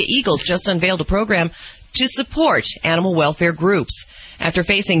Philadelphia Eagles just unveiled a program to support animal welfare groups. After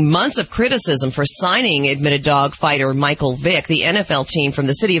facing months of criticism for signing admitted dog fighter Michael Vick, the NFL team from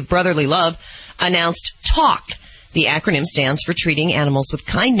the city of brotherly love announced TALK. The acronym stands for Treating Animals with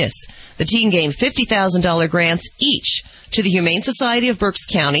Kindness. The team gave $50,000 grants each to the Humane Society of Berks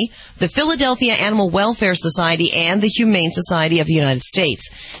County, the Philadelphia Animal Welfare Society, and the Humane Society of the United States.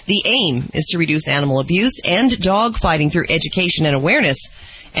 The aim is to reduce animal abuse and dog fighting through education and awareness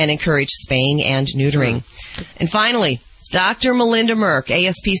and encourage spaying and neutering. And finally, Dr. Melinda Merck,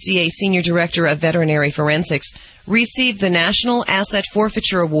 ASPCA Senior Director of Veterinary Forensics, received the National Asset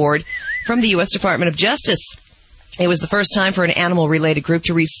Forfeiture Award from the U.S. Department of Justice. It was the first time for an animal-related group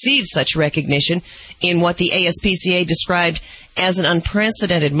to receive such recognition in what the ASPCA described as an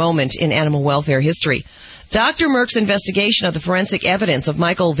unprecedented moment in animal welfare history. Dr. Merck's investigation of the forensic evidence of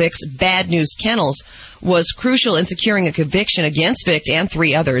Michael Vick's Bad News Kennels was crucial in securing a conviction against Vick and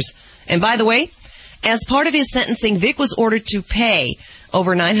 3 others. And by the way, as part of his sentencing, Vick was ordered to pay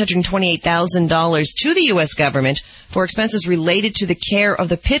over $928,000 to the U.S. government for expenses related to the care of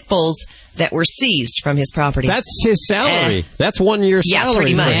the pit bulls that were seized from his property. That's his salary. That's 1 year's salary. Yeah,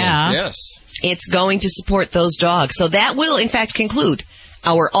 pretty much. Yeah. Yes. It's going to support those dogs. So that will, in fact, conclude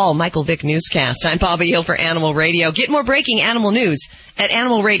our All Michael Vick newscast. I'm Bobby Hill for Animal Radio. Get more breaking animal news at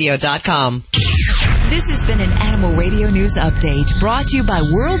animalradio.com. This has been an Animal Radio news update brought to you by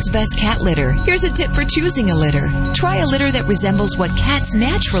World's Best Cat Litter. Here's a tip for choosing a litter. Try a litter that resembles what cats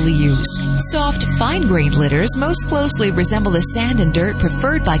naturally use. Soft, fine-grained litters most closely resemble the sand and dirt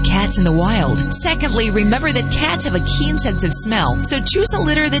preferred by cats in the wild. Secondly, remember that cats have a keen sense of smell, so choose a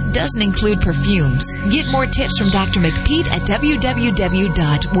litter that doesn't include perfumes. Get more tips from Dr. McPete at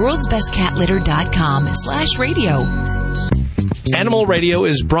www.worldsbestcatlitter.com/radio. Animal Radio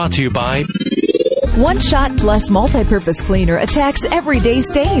is brought to you by One Shot Plus Multipurpose Cleaner attacks everyday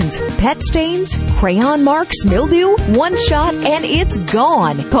stains, pet stains, crayon marks, mildew. One shot and it's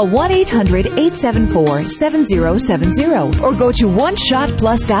gone. Call 1-800-874-7070 or go to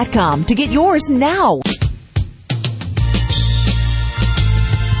oneshotplus.com to get yours now.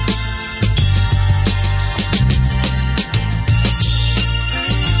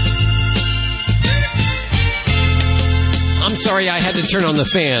 I'm sorry I had to turn on the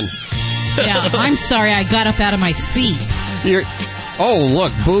fan. Yeah, I'm sorry I got up out of my seat. Oh,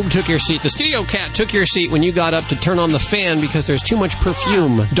 look, Boob took your seat. The studio cat took your seat when you got up to turn on the fan because there's too much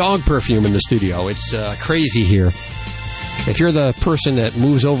perfume, dog perfume in the studio. It's crazy here. If you're the person that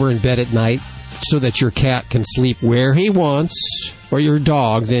moves over in bed at night so that your cat can sleep where he wants, or your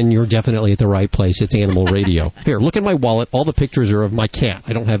dog, then you're definitely at the right place. It's Animal Radio. Here, look at my wallet. All the pictures are of my cat.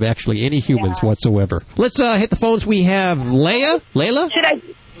 I don't have actually any humans whatsoever. Let's hit the phones. We have Layla? Should I...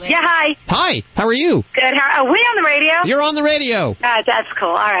 Yeah, hi. Hi, how are you? Good. Are we on the radio? You're on the radio. That's cool.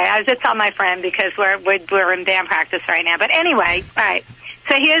 All right. I was just telling my friend because we're in band practice right now. But anyway, all right.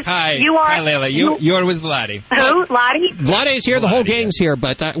 So here's... Hi. You are... Hi, Layla. You're with Vladdy. Who? Lottie? Vladdy's here. The whole gang's here.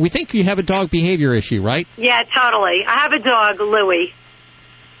 But we think you have a dog behavior issue, right? Yeah, totally. I have a dog, Louie.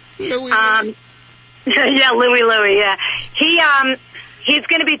 Louie. Yeah, Louie, yeah. He's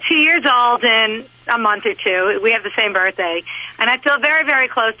going to be 2 years old in a month or two. We have the same birthday. And I feel very, very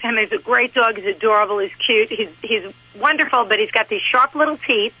close to him. He's a great dog. He's adorable. He's cute. He's wonderful, but he's got these sharp little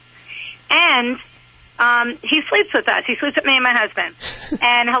teeth. And he sleeps with us. He sleeps with me and my husband.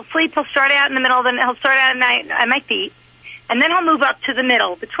 And he'll start out in the middle of the night. He'll start out at night at my feet. and then he'll move up to the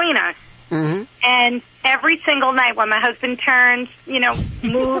middle between us. Mm-hmm. And every single night when my husband turns,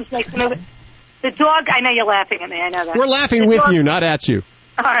 moves, like the dog, I know you're laughing at me, I know that. We're laughing with you, not at you.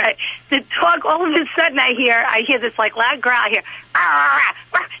 All right. The dog, all of a sudden I hear this like loud growl. I hear, ah,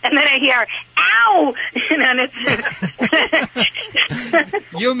 ah, and then I hear, ow! And it's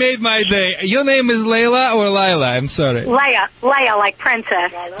You made my day. Your name is Layla or Lila? I'm sorry. Leia, like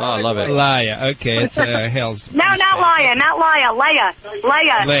princess. Oh, I love it. Leia. Okay, it's Hell's. No, not Leia.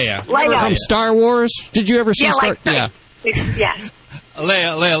 Leia. From Star Wars? Did you ever see Star? Yeah.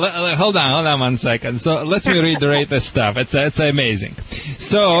 Leia, hold on 1 second. So let me reiterate this stuff. It's amazing.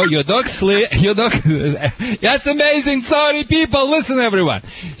 So your dog that's amazing. Sorry, people. Listen, everyone.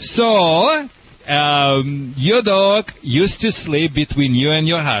 So your dog used to sleep between you and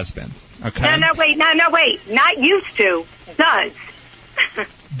your husband. Okay. No, wait. Not used to. Does.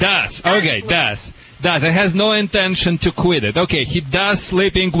 Does. Okay, does. It has no intention to quit it. Okay, he does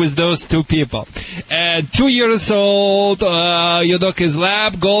sleeping with those two people. 2 years old, your dog is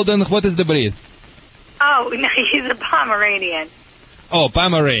lab, golden, what is the breed? Oh, no, he's a Pomeranian. Oh,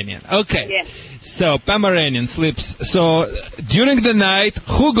 Pomeranian. Okay. Yeah. So, Pomeranian sleeps. So, during the night,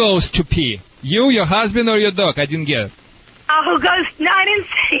 who goes to pee? You, your husband, or your dog? I didn't get it. Oh, who goes? No, I didn't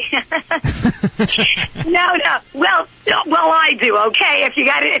say. No. Well, I do. Okay, if you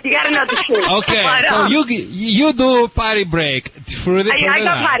got to know the truth. Okay, but, so you do potty break for the. I go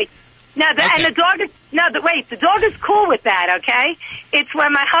potty. No, and the dog is the dog is cool with that. Okay, it's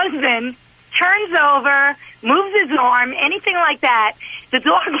when my husband turns over, moves his arm, anything like that, the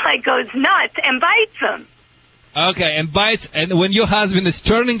dog goes nuts and bites him. Okay, and bites, and when your husband is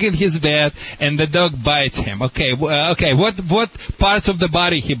turning in his bed and the dog bites him. Okay, what parts of the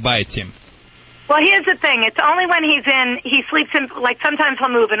body he bites him? Well, here's the thing. It's only when he sleeps in, sometimes he'll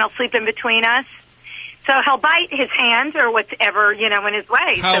move and he'll sleep in between us. So he'll bite his hand or whatever, in his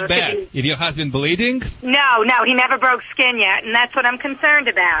way. How bad? Is your husband bleeding? No, he never broke skin yet, and that's what I'm concerned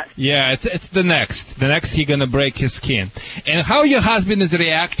about. Yeah, it's the next. The next he's gonna break his skin. And how your husband is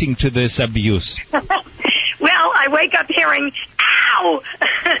reacting to this abuse? Well, I wake up hearing, ow!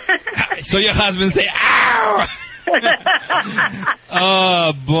 So your husband say, ow!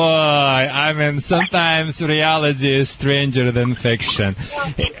 Oh, boy. I mean, sometimes reality is stranger than fiction.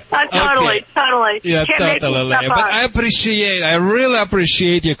 Totally. Yeah, totally. But I really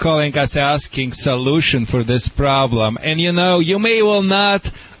appreciate you calling us asking solution for this problem. And, you may well not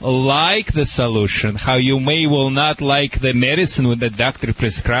like the solution, how you may well not like the medicine with the doctor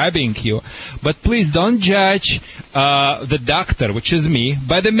prescribing you, but please don't judge the doctor, which is me,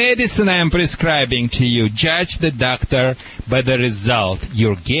 by the medicine I am prescribing to you. Judge the doctor by the result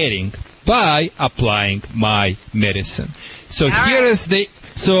you're getting by applying my medicine. So here is the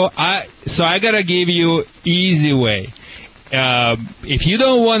I gotta give you easy way. If you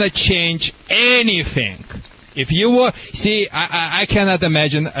don't want to change anything, if you see, I cannot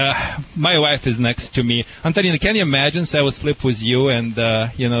imagine. My wife is next to me. Antonina, can you imagine? So I would sleep with you, and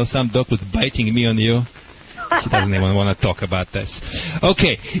some dog was biting me on you. She doesn't even want to talk about this.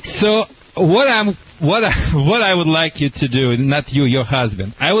 Okay, so what I would like you to do, not you, your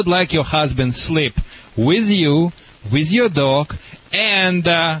husband. I would like your husband sleep with you, with your dog, and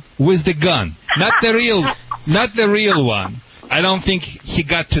with the gun, not the real one. I don't think he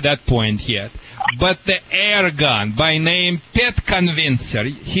got to that point yet. But the air gun by name Pet Convincer.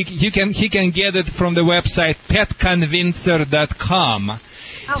 He can get it from the website petconvincer.com. Oh,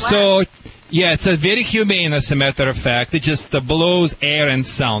 wow. So, yeah, it's a very humane, as a matter of fact. It just blows air and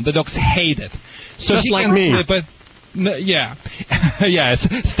sound. The dogs hate it. So just he like can me. Sleep it. Yeah. Yes.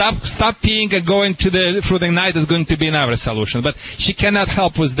 Stop peeing and going through the night is going to be another solution. But she cannot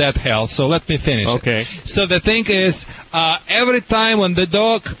help with that hell. So let me finish. Okay. So the thing is, every time when the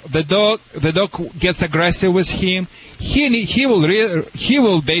dog gets aggressive with him, he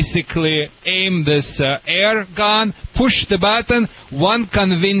will basically aim this air gun, push the button, one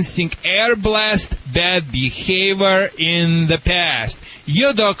convincing air blast, bad behavior in the past.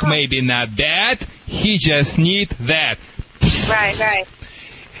 Your dog may be not bad, he just need that. Right.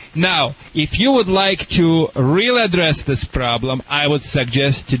 Now, if you would like to really address this problem, I would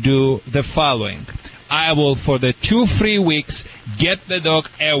suggest to do the following. I will, for the 2 free weeks, get the dog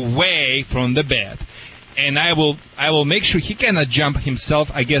away from the bed. And I will make sure he cannot jump himself,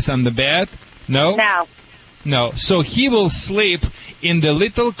 I guess, on the bed. No? No. So he will sleep in the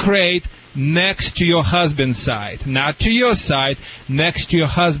little crate next to your husband's side. Not to your side, next to your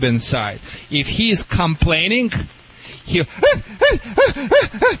husband's side. If he is complaining, your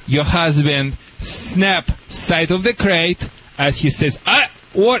husband snap side of the crate as he says,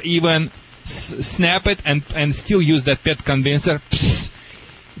 or even snap it and still use that pet convincer. Psst.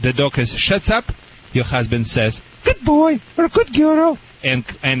 The dog shuts up. Your husband says, "Good boy," or "Good girl,"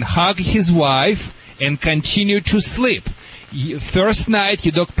 and hug his wife and continue to sleep. First night,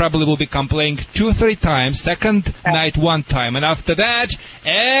 your dog probably will be complaining 2-3 times. Second night, 1 time. And after that,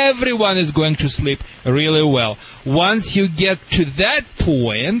 everyone is going to sleep really well. Once you get to that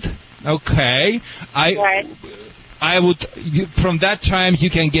point, okay, I would, from that time,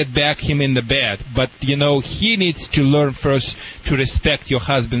 you can get back him in the bed. But, he needs to learn first to respect your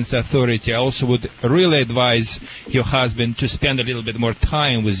husband's authority. I also would really advise your husband to spend a little bit more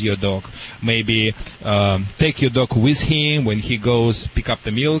time with your dog. Maybe take your dog with him when he goes pick up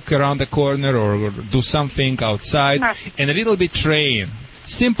the milk around the corner or do something outside, and a little bit train.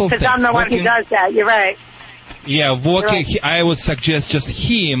 Simple things. Because I'm the one who does that. You're right. Yeah, walking. Right. I would suggest just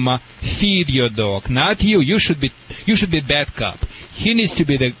him feed your dog, not you. You should be bad cop. He needs to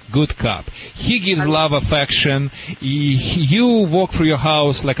be the good cop. He gives love, affection. You walk through your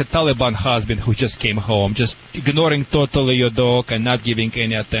house like a Taliban husband who just came home, just ignoring totally your dog and not giving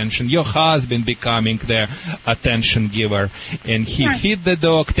any attention. Your husband becoming the attention giver, and he feed the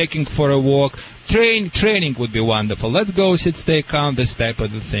dog, taking for a walk. Training would be wonderful. Let's go sit, stay calm, this type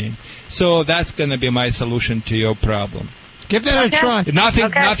of the thing. So that's going to be my solution to your problem. Give that a try.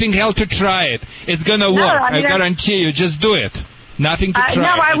 Nothing else to try it. It's going to work. I guarantee you. Just do it. Nothing to try.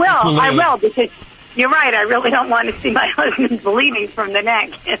 No, I will. I will, because you're right. I really don't want to see my husband bleeding from the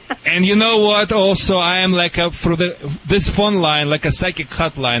neck. And you know what? Also, I am like through this phone line, like a psychic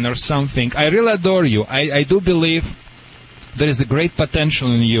hotline or something. I really adore you. I do believe there is a great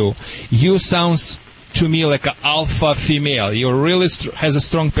potential in you. You sounds to me like an alpha female. You really has a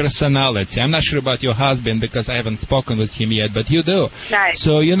strong personality. I'm not sure about your husband because I haven't spoken with him yet, but you do. Nice.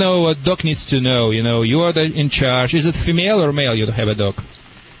 So, what Doc needs to know, you are in charge. Is it female or male you have a dog?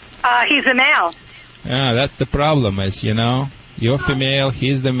 He's a male. Yeah, that's the problem You're female,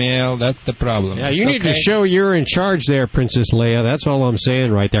 he's the male, that's the problem. Yeah, you need to show you're in charge there, Princess Leia. That's all I'm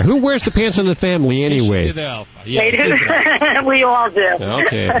saying right there. Who wears the pants in the family anyway? Yeah, we all do.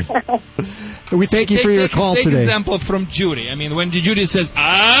 Okay. We thank you for your call today. Take example from Judy. I mean, when Judy says,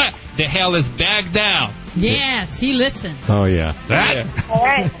 the hell is back down. Yes, he listens. Oh, yeah. All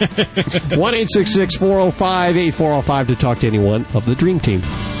right. 1-866-405-8405 to talk to anyone of the Dream Team.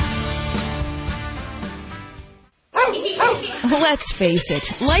 Let's face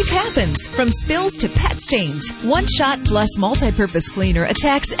it, life happens. From spills to pet stains, One Shot Plus Multi-Purpose Cleaner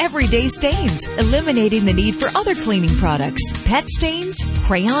attacks everyday stains, eliminating the need for other cleaning products. Pet stains,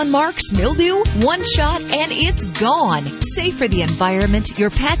 crayon marks, mildew, One Shot, and it's gone. Safe for the environment, your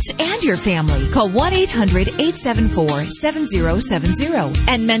pets, and your family. Call 1-800-874-7070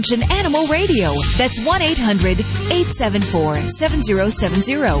 and mention Animal Radio. That's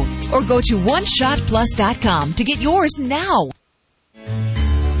 1-800-874-7070. Or go to OneShotPlus.com to get yours now.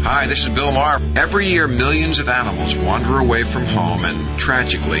 Hi, this is Bill Maher. Every year, millions of animals wander away from home, and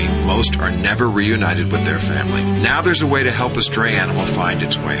tragically, most are never reunited with their family. Now there's a way to help a stray animal find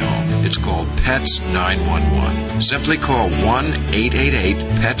its way home. It's called Pets 911. Simply call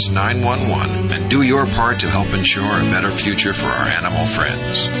 1-888-PETS-911 and do your part to help ensure a better future for our animal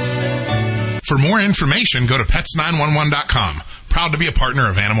friends. For more information, go to pets911.com. Proud to be a partner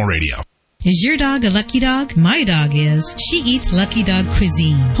of Animal Radio. Is your dog a lucky dog? My dog is. She eats Lucky Dog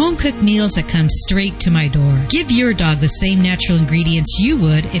cuisine, home-cooked meals that come straight to my door. Give your dog the same natural ingredients you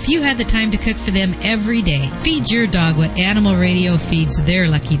would if you had the time to cook for them every day. Feed your dog what Animal Radio feeds their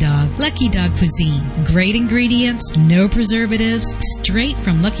lucky dog. Lucky Dog cuisine. Great ingredients, no preservatives, straight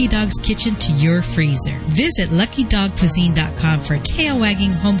from Lucky Dog's kitchen to your freezer. Visit LuckyDogCuisine.com for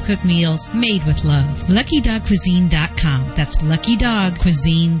tail-wagging home-cooked meals made with love. LuckyDogCuisine.com. That's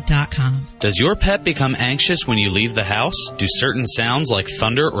LuckyDogCuisine.com. Does your pet become anxious when you leave the house? Do certain sounds like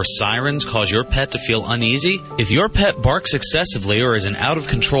thunder or sirens cause your pet to feel uneasy? If your pet barks excessively or is an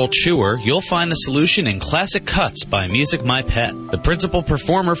out-of-control chewer, you'll find the solution in Classic Cuts by Music My Pet. The principal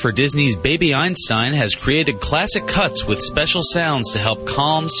performer for Disney's Baby Einstein has created Classic Cuts with special sounds to help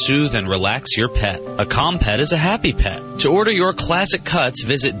calm, soothe, and relax your pet. A calm pet is a happy pet. To order your Classic Cuts,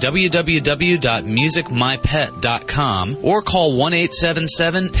 visit www.musicmypet.com or call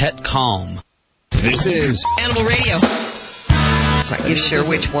 1-877-PET-CALM. This is Animal Radio. Are you sure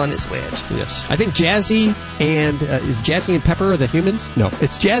which one is which? Yes. I think Jazzy and... is Jazzy and Pepper the humans? No,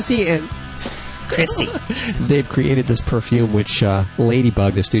 it's Jazzy and... Chrissy. They've created this perfume which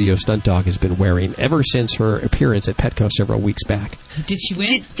Ladybug, the studio stunt dog, has been wearing ever since her appearance at Petco several weeks back. Did she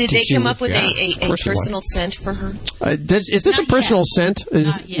win? Did they come up with a personal scent for her? Is this a personal scent?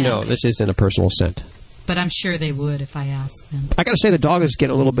 Not yet. No, this isn't a personal scent. But I'm sure they would if I asked them. I got to say, the dog is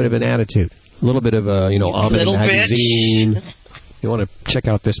getting a little bit of an attitude. A little bit of Almond magazine. You want to check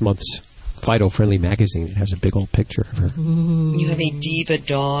out this month's Fido Friendly magazine. It has a big old picture of her. Ooh. You have a diva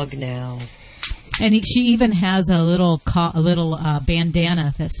dog now. And she even has a little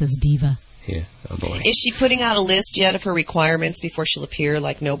bandana that says diva. Yeah, oh boy. Is she putting out a list yet of her requirements before she'll appear,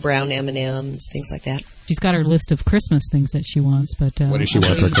 like no brown M&Ms, things like that? She's got her list of Christmas things that she wants, but... what does she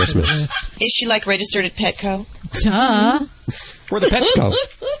want for Christmas? Is she, registered at Petco? Duh. Where the pets go.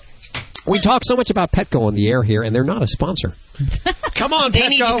 We talk so much about Petco on the air here, and they're not a sponsor. Come on, They Petco.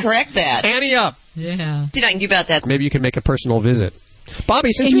 need to correct that. Ante up. Yeah. See what I can do about that. Maybe you can make a personal visit.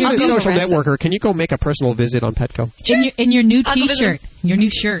 Bobby, since you're a social networker, can you go make a personal visit on Petco? Sure. In your new T-shirt. Your new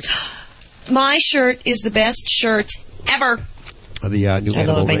shirt. My shirt is the best shirt ever. The new I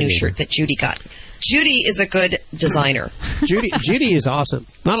love my new radio. shirt that Judy got. Judy is a good designer. Judy is awesome.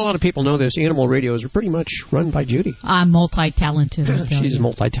 Not a lot of people know this. Animal Radio is pretty much run by Judy. I'm multi-talented. She's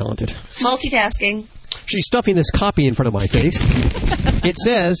multi-talented. Multitasking. She's stuffing this copy in front of my face. It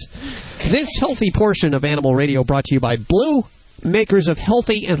says, "This healthy portion of Animal Radio brought to you by Blue, makers of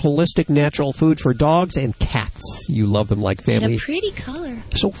healthy and holistic natural food for dogs and cats. You love them like family. And a pretty color.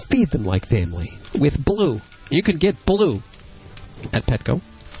 So feed them like family with Blue. You can get Blue at Petco,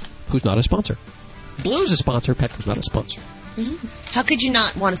 who's not a sponsor. Blue's a sponsor. Petco's not a sponsor. Mm-hmm. How could you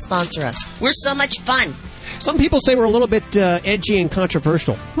not want to sponsor us? We're so much fun. Some people say we're a little bit edgy and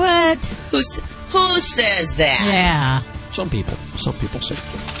controversial. What? Who says that? Yeah. Some people say.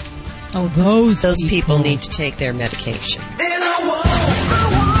 Oh, those people need to take their medication.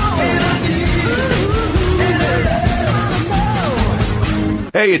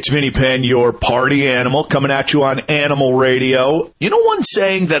 Hey, it's Vinnie Penn, your party animal, coming at you on Animal Radio. You know one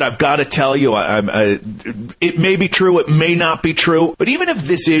saying that I've got to tell you, it may be true, it may not be true, but even if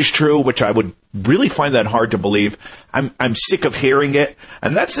this is true, which I would really find that hard to believe, I'm sick of hearing it,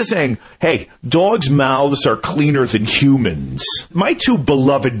 and that's the saying, hey, dogs' mouths are cleaner than humans. My two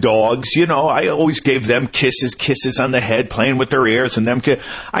beloved dogs, I always gave them kisses on the head, playing with their ears, and them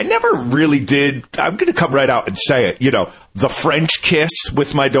I never really did, I'm going to come right out and say it, the French kiss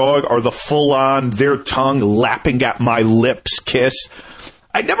with my dog or the full-on, their tongue lapping at my lips kiss.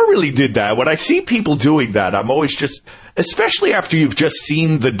 I never really did that. When I see people doing that, I'm always just, especially after you've just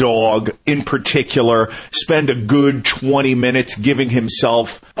seen the dog in particular spend a good 20 minutes giving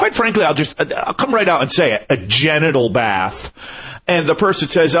himself, quite frankly, I'll come right out and say it, a genital bath. And the person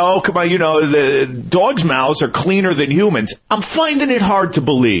says, oh, come on, the dogs' mouths are cleaner than humans. I'm finding it hard to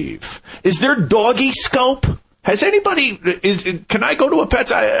believe. Is there doggy scope? Has anybody, can I go to a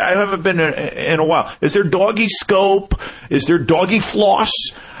Pets? I haven't been in a while. Is there doggy scope? Is there doggy floss?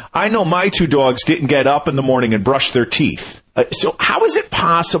 I know my two dogs didn't get up in the morning and brush their teeth. So how is it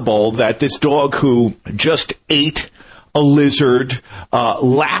possible that this dog who just ate a lizard,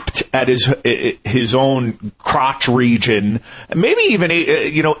 lapped at his own crotch region, and maybe even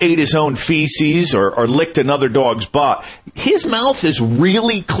ate his own feces or licked another dog's butt, his mouth is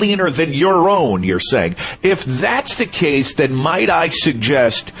really cleaner than your own, you're saying. If that's the case, then might I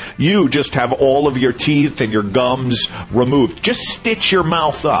suggest you just have all of your teeth and your gums removed. Just stitch your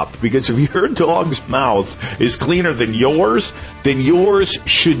mouth up, because if your dog's mouth is cleaner than yours, then yours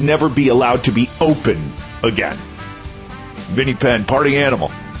should never be allowed to be open again. Vinnie Penn, party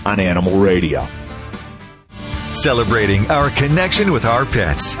animal, on Animal Radio. Celebrating our connection with our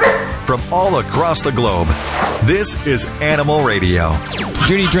pets from all across the globe. This is Animal Radio.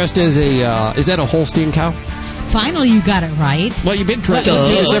 Judy dressed as is that a Holstein cow? Finally, you got it right. Well, you've been dressed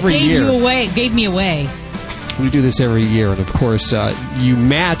this every year. Gave me away. We do this every year, and of course, you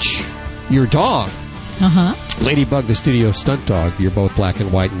match your dog. Uh-huh. Ladybug, the studio stunt dog, you're both black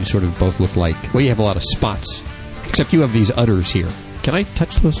and white, and you sort of both look like, well, you have a lot of spots. Except you have these udders here. Can I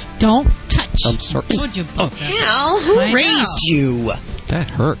touch this? Don't touch. I'm sorry. Would you Hal, who raised you? That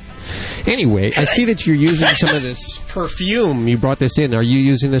hurt. Anyway, I see that you're using some of this perfume. You brought this in. Are you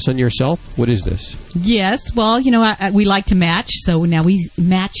using this on yourself? What is this? Yes. Well, we like to match, so now we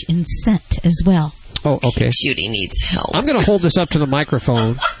match in scent as well. Oh, okay. Judy needs help. I'm going to hold this up to the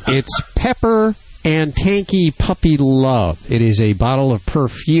microphone. It's Pepper and Tanky Puppy Love. It is a bottle of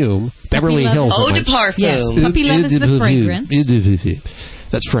perfume. Beverly Hills. Eau du Parfum. Yes, Puppy Love is the fragrance.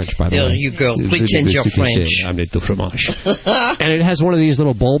 That's French, by the way. There you go. Pretend you're French. I'm de fromage. And it has one of these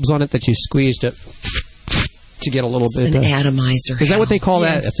little bulbs on it that you squeeze to get a little bit. An atomizer. Is that what they call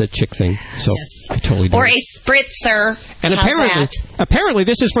that? That's a chick thing. So I totally do. Or a spritzer. And apparently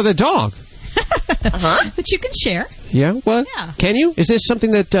this is for the dog. But you can share. Yeah? Well, can you? Is this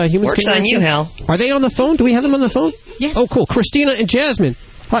something that humans Works can on you, Hal. Are they on the phone? Do we have them on the phone? Yes. Oh, cool. Christina and Jasmine.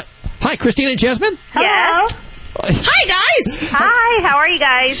 Hi, Christina and Jasmine. Yes. Hi, guys. Hi, how are you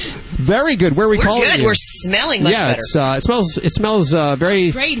guys? Very good. Where are we calling good. you? We're smelling much better. Yeah, it smells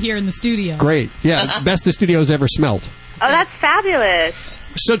very great here in the studio. Great. Yeah, best the studio's ever smelled. Oh, that's fabulous.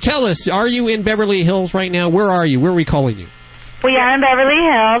 So tell us, are you in Beverly Hills right now? Where are you? Where are we calling you? We are in Beverly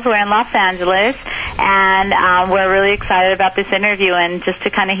Hills. We're in Los Angeles, and we're really excited about this interview and just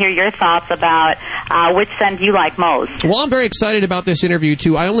to kind of hear your thoughts about which scent you like most. Well, I'm very excited about this interview,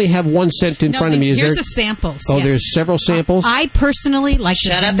 too. I only have one scent in front of me. Here's a sample. Oh, yes. There's several samples? I personally like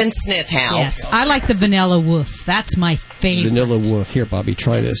Shut up and sniff, Hal. Yes, I like the Vanilla Woof. That's my favorite. Vanilla Woof. Here, Bobby,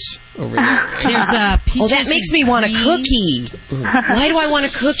 try this. Over there. There's peaches. Oh, that makes me want a cookie. Why do I want a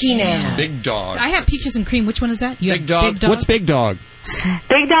cookie now? Big Dog. I have peaches and cream. Which one is that? You Big Dog. Big Dog. What's Big Dog?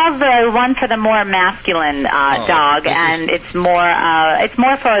 Big Dog's the one for the more masculine dog, and it's more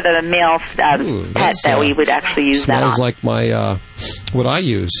for the male pet that we would actually use that on. Smells like my what I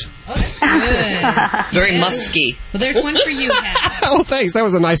use. Oh, that's good. Very musky. Well, there's one for you, Hal. Oh, thanks. That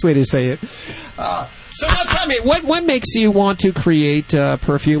was a nice way to say it. So now tell me, what makes you want to create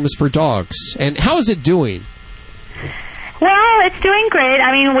perfumes for dogs, and how is it doing? Well, it's doing great.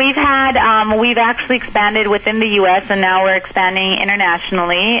 I mean, we've actually expanded within the U.S. and now we're expanding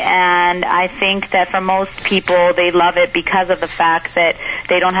internationally. And I think that for most people, they love it because of the fact that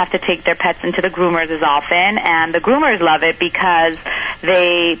they don't have to take their pets into the groomers as often. And the groomers love it because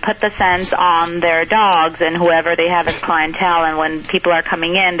they put the scents on their dogs and whoever they have as clientele. And when people are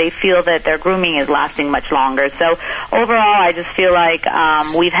coming in, they feel that their grooming is lasting much longer. So overall, I just feel like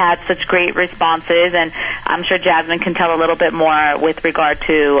we've had such great responses. And I'm sure Jasmine can tell a little bit more with regard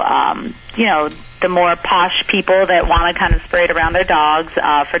to, the more posh people that want to kind of spray it around their dogs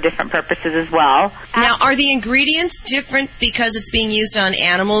for different purposes as well. Now, are the ingredients different because it's being used on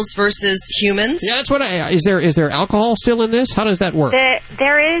animals versus humans? Yeah, that's what is there alcohol still in this? How does that work?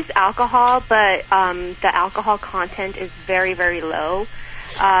 There is alcohol, but the alcohol content is very, very low.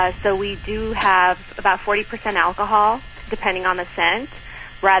 So we do have about 40% alcohol, depending on the scent,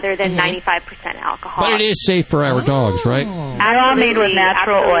 rather than 95% alcohol. But it is safe for our dogs, right? It's all made with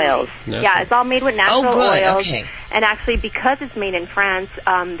natural oils. Yeah, it's all made with natural oils. Okay. And actually, because it's made in France,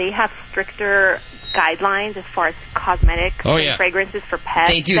 they have stricter guidelines as far as cosmetics and fragrances for pets.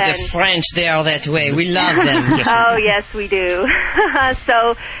 They do. The French, they are that way. We love them. Yes, we do.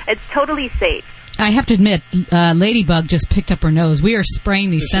 So it's totally safe. I have to admit, Ladybug just picked up her nose. We are spraying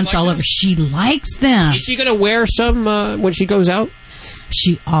these scents all over. She likes them. Is she going to wear some when she goes out?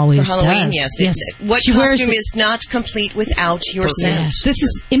 She always For Halloween, does. yes. What costume is not complete without your scent? Yes. This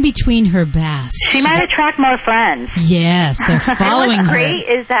is in between her baths. She might attract more friends. Yes, they're following and what's her. great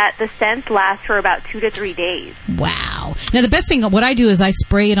is that the scents last for about 2 to 3 days. Wow. Now, the best thing, what I do is I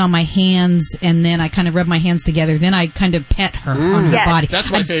spray it on my hands, and then I kind of rub my hands together. Then I kind of pet her on her body. That's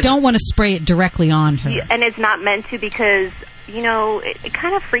my favorite. I don't want to spray it directly on her. And it's not meant to because... it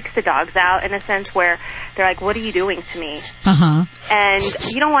kind of freaks the dogs out in a sense where they're like, what are you doing to me? Uh-huh. And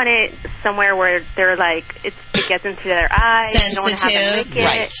you don't want it somewhere where they're like, it gets into their eyes. Sensitive, you don't want to have them lick it.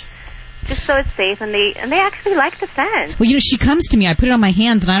 right. Just so it's safe, and they actually like the scent. Well, she comes to me. I put it on my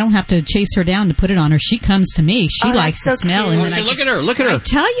hands, and I don't have to chase her down to put it on her. She comes to me. She likes the smell. And look at her. Look at her. I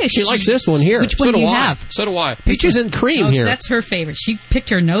tell you, she likes this one here. Which one do you have? So do I. Peaches and cream here. That's her favorite. She picked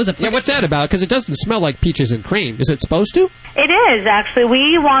her nose up. Yeah, what's that about? Because it doesn't smell like peaches and cream. Is it supposed to? It is, actually.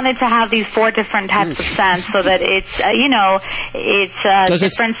 We wanted to have these 4 different types of scents so that it's, it's a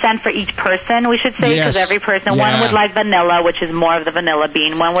different scent for each person, we should say, because every person, one would like vanilla, which is more of the vanilla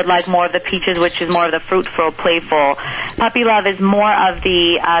bean. One would like more of the peaches, which is more of the fruitful, playful. Puppy Love is more of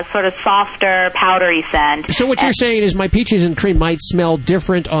the sort of softer, powdery scent. So what you're saying is my peaches and cream might smell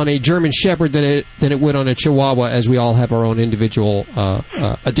different on a German Shepherd than it would on a Chihuahua, as we all have our own individual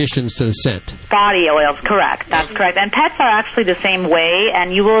additions to the scent. Body oils, correct. That's correct. And pets are actually the same way,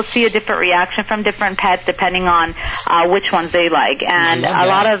 and you will see a different reaction from different pets depending on which ones they like. And a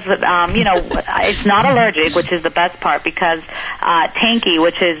lot of, it's not allergic, which is the best part, because Tanky,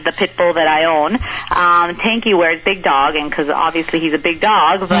 which is the pit bull that I own, Tanky wears Big Dog, and because obviously he's a big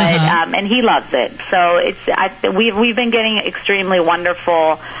dog, but and he loves it. So we've been getting extremely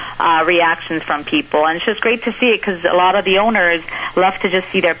wonderful reactions from people, and it's just great to see it because a lot of the owners love to just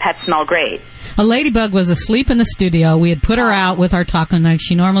see their pets smell great. A Ladybug was asleep in the studio. We had put her out with our taco night.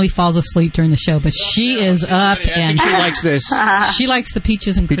 She normally falls asleep during the show, but she is up. I think she likes this. She likes the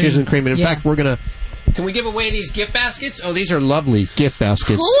peaches and cream. Peaches and cream. And in fact, we're going to... Can we give away these gift baskets? Oh, these are lovely gift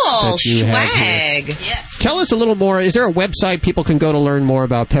baskets. Cool. That you Swag. Yes. Tell us a little more. Is there a website people can go to learn more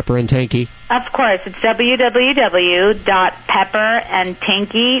about Pepper and Tanky? Of course. It's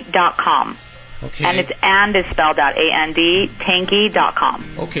www.pepperandtanky.com. Okay. And it's and is spelled out, A-N-D, tanky.com.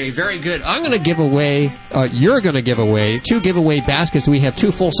 Okay, very good. I'm going to give away you're going to give away 2 giveaway baskets. We have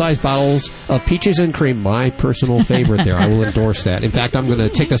 2 full-size bottles of Peaches and Cream, my personal favorite there. I will endorse that. In fact, I'm going to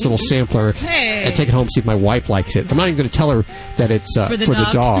take this little sampler and take it home, see if my wife likes it. I'm not even going to tell her that it's for the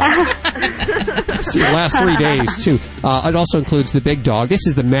dog. It's the last 3 days, too. It also includes the big dog. This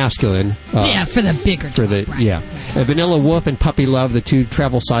is the masculine. For the bigger dog. Vanilla Wolf and Puppy Love, the 2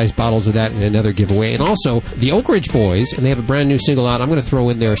 travel-sized bottles of that, and another giveaway. And also, the Oak Ridge Boys, and they have a brand new single out. I'm going to throw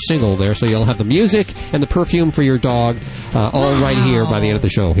in their single there, so you'll have the music and the perfume for your dog all right here by the end of the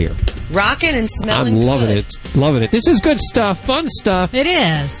show here. Rocking and smelling I'm loving good. it. Loving it. This is good stuff, fun stuff. It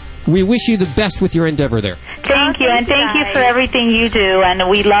is. We wish you the best with your endeavor there. Thank you, and thank you for everything you do. And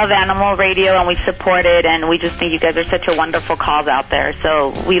we love Animal Radio, and we support it, and we just think you guys are such a wonderful cause out there.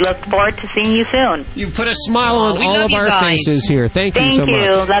 So we look forward to seeing you soon. You put a smile on all of our faces here. Thank you so much. Thank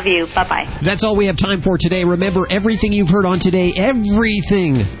you. Love you. Bye-bye. That's all we have time for today. Remember, everything you've heard on today,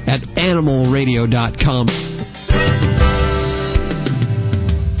 everything at animalradio.com.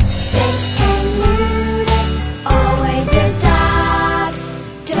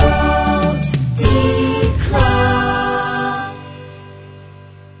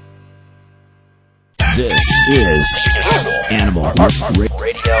 This is Animal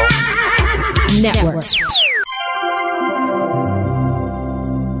Radio Network.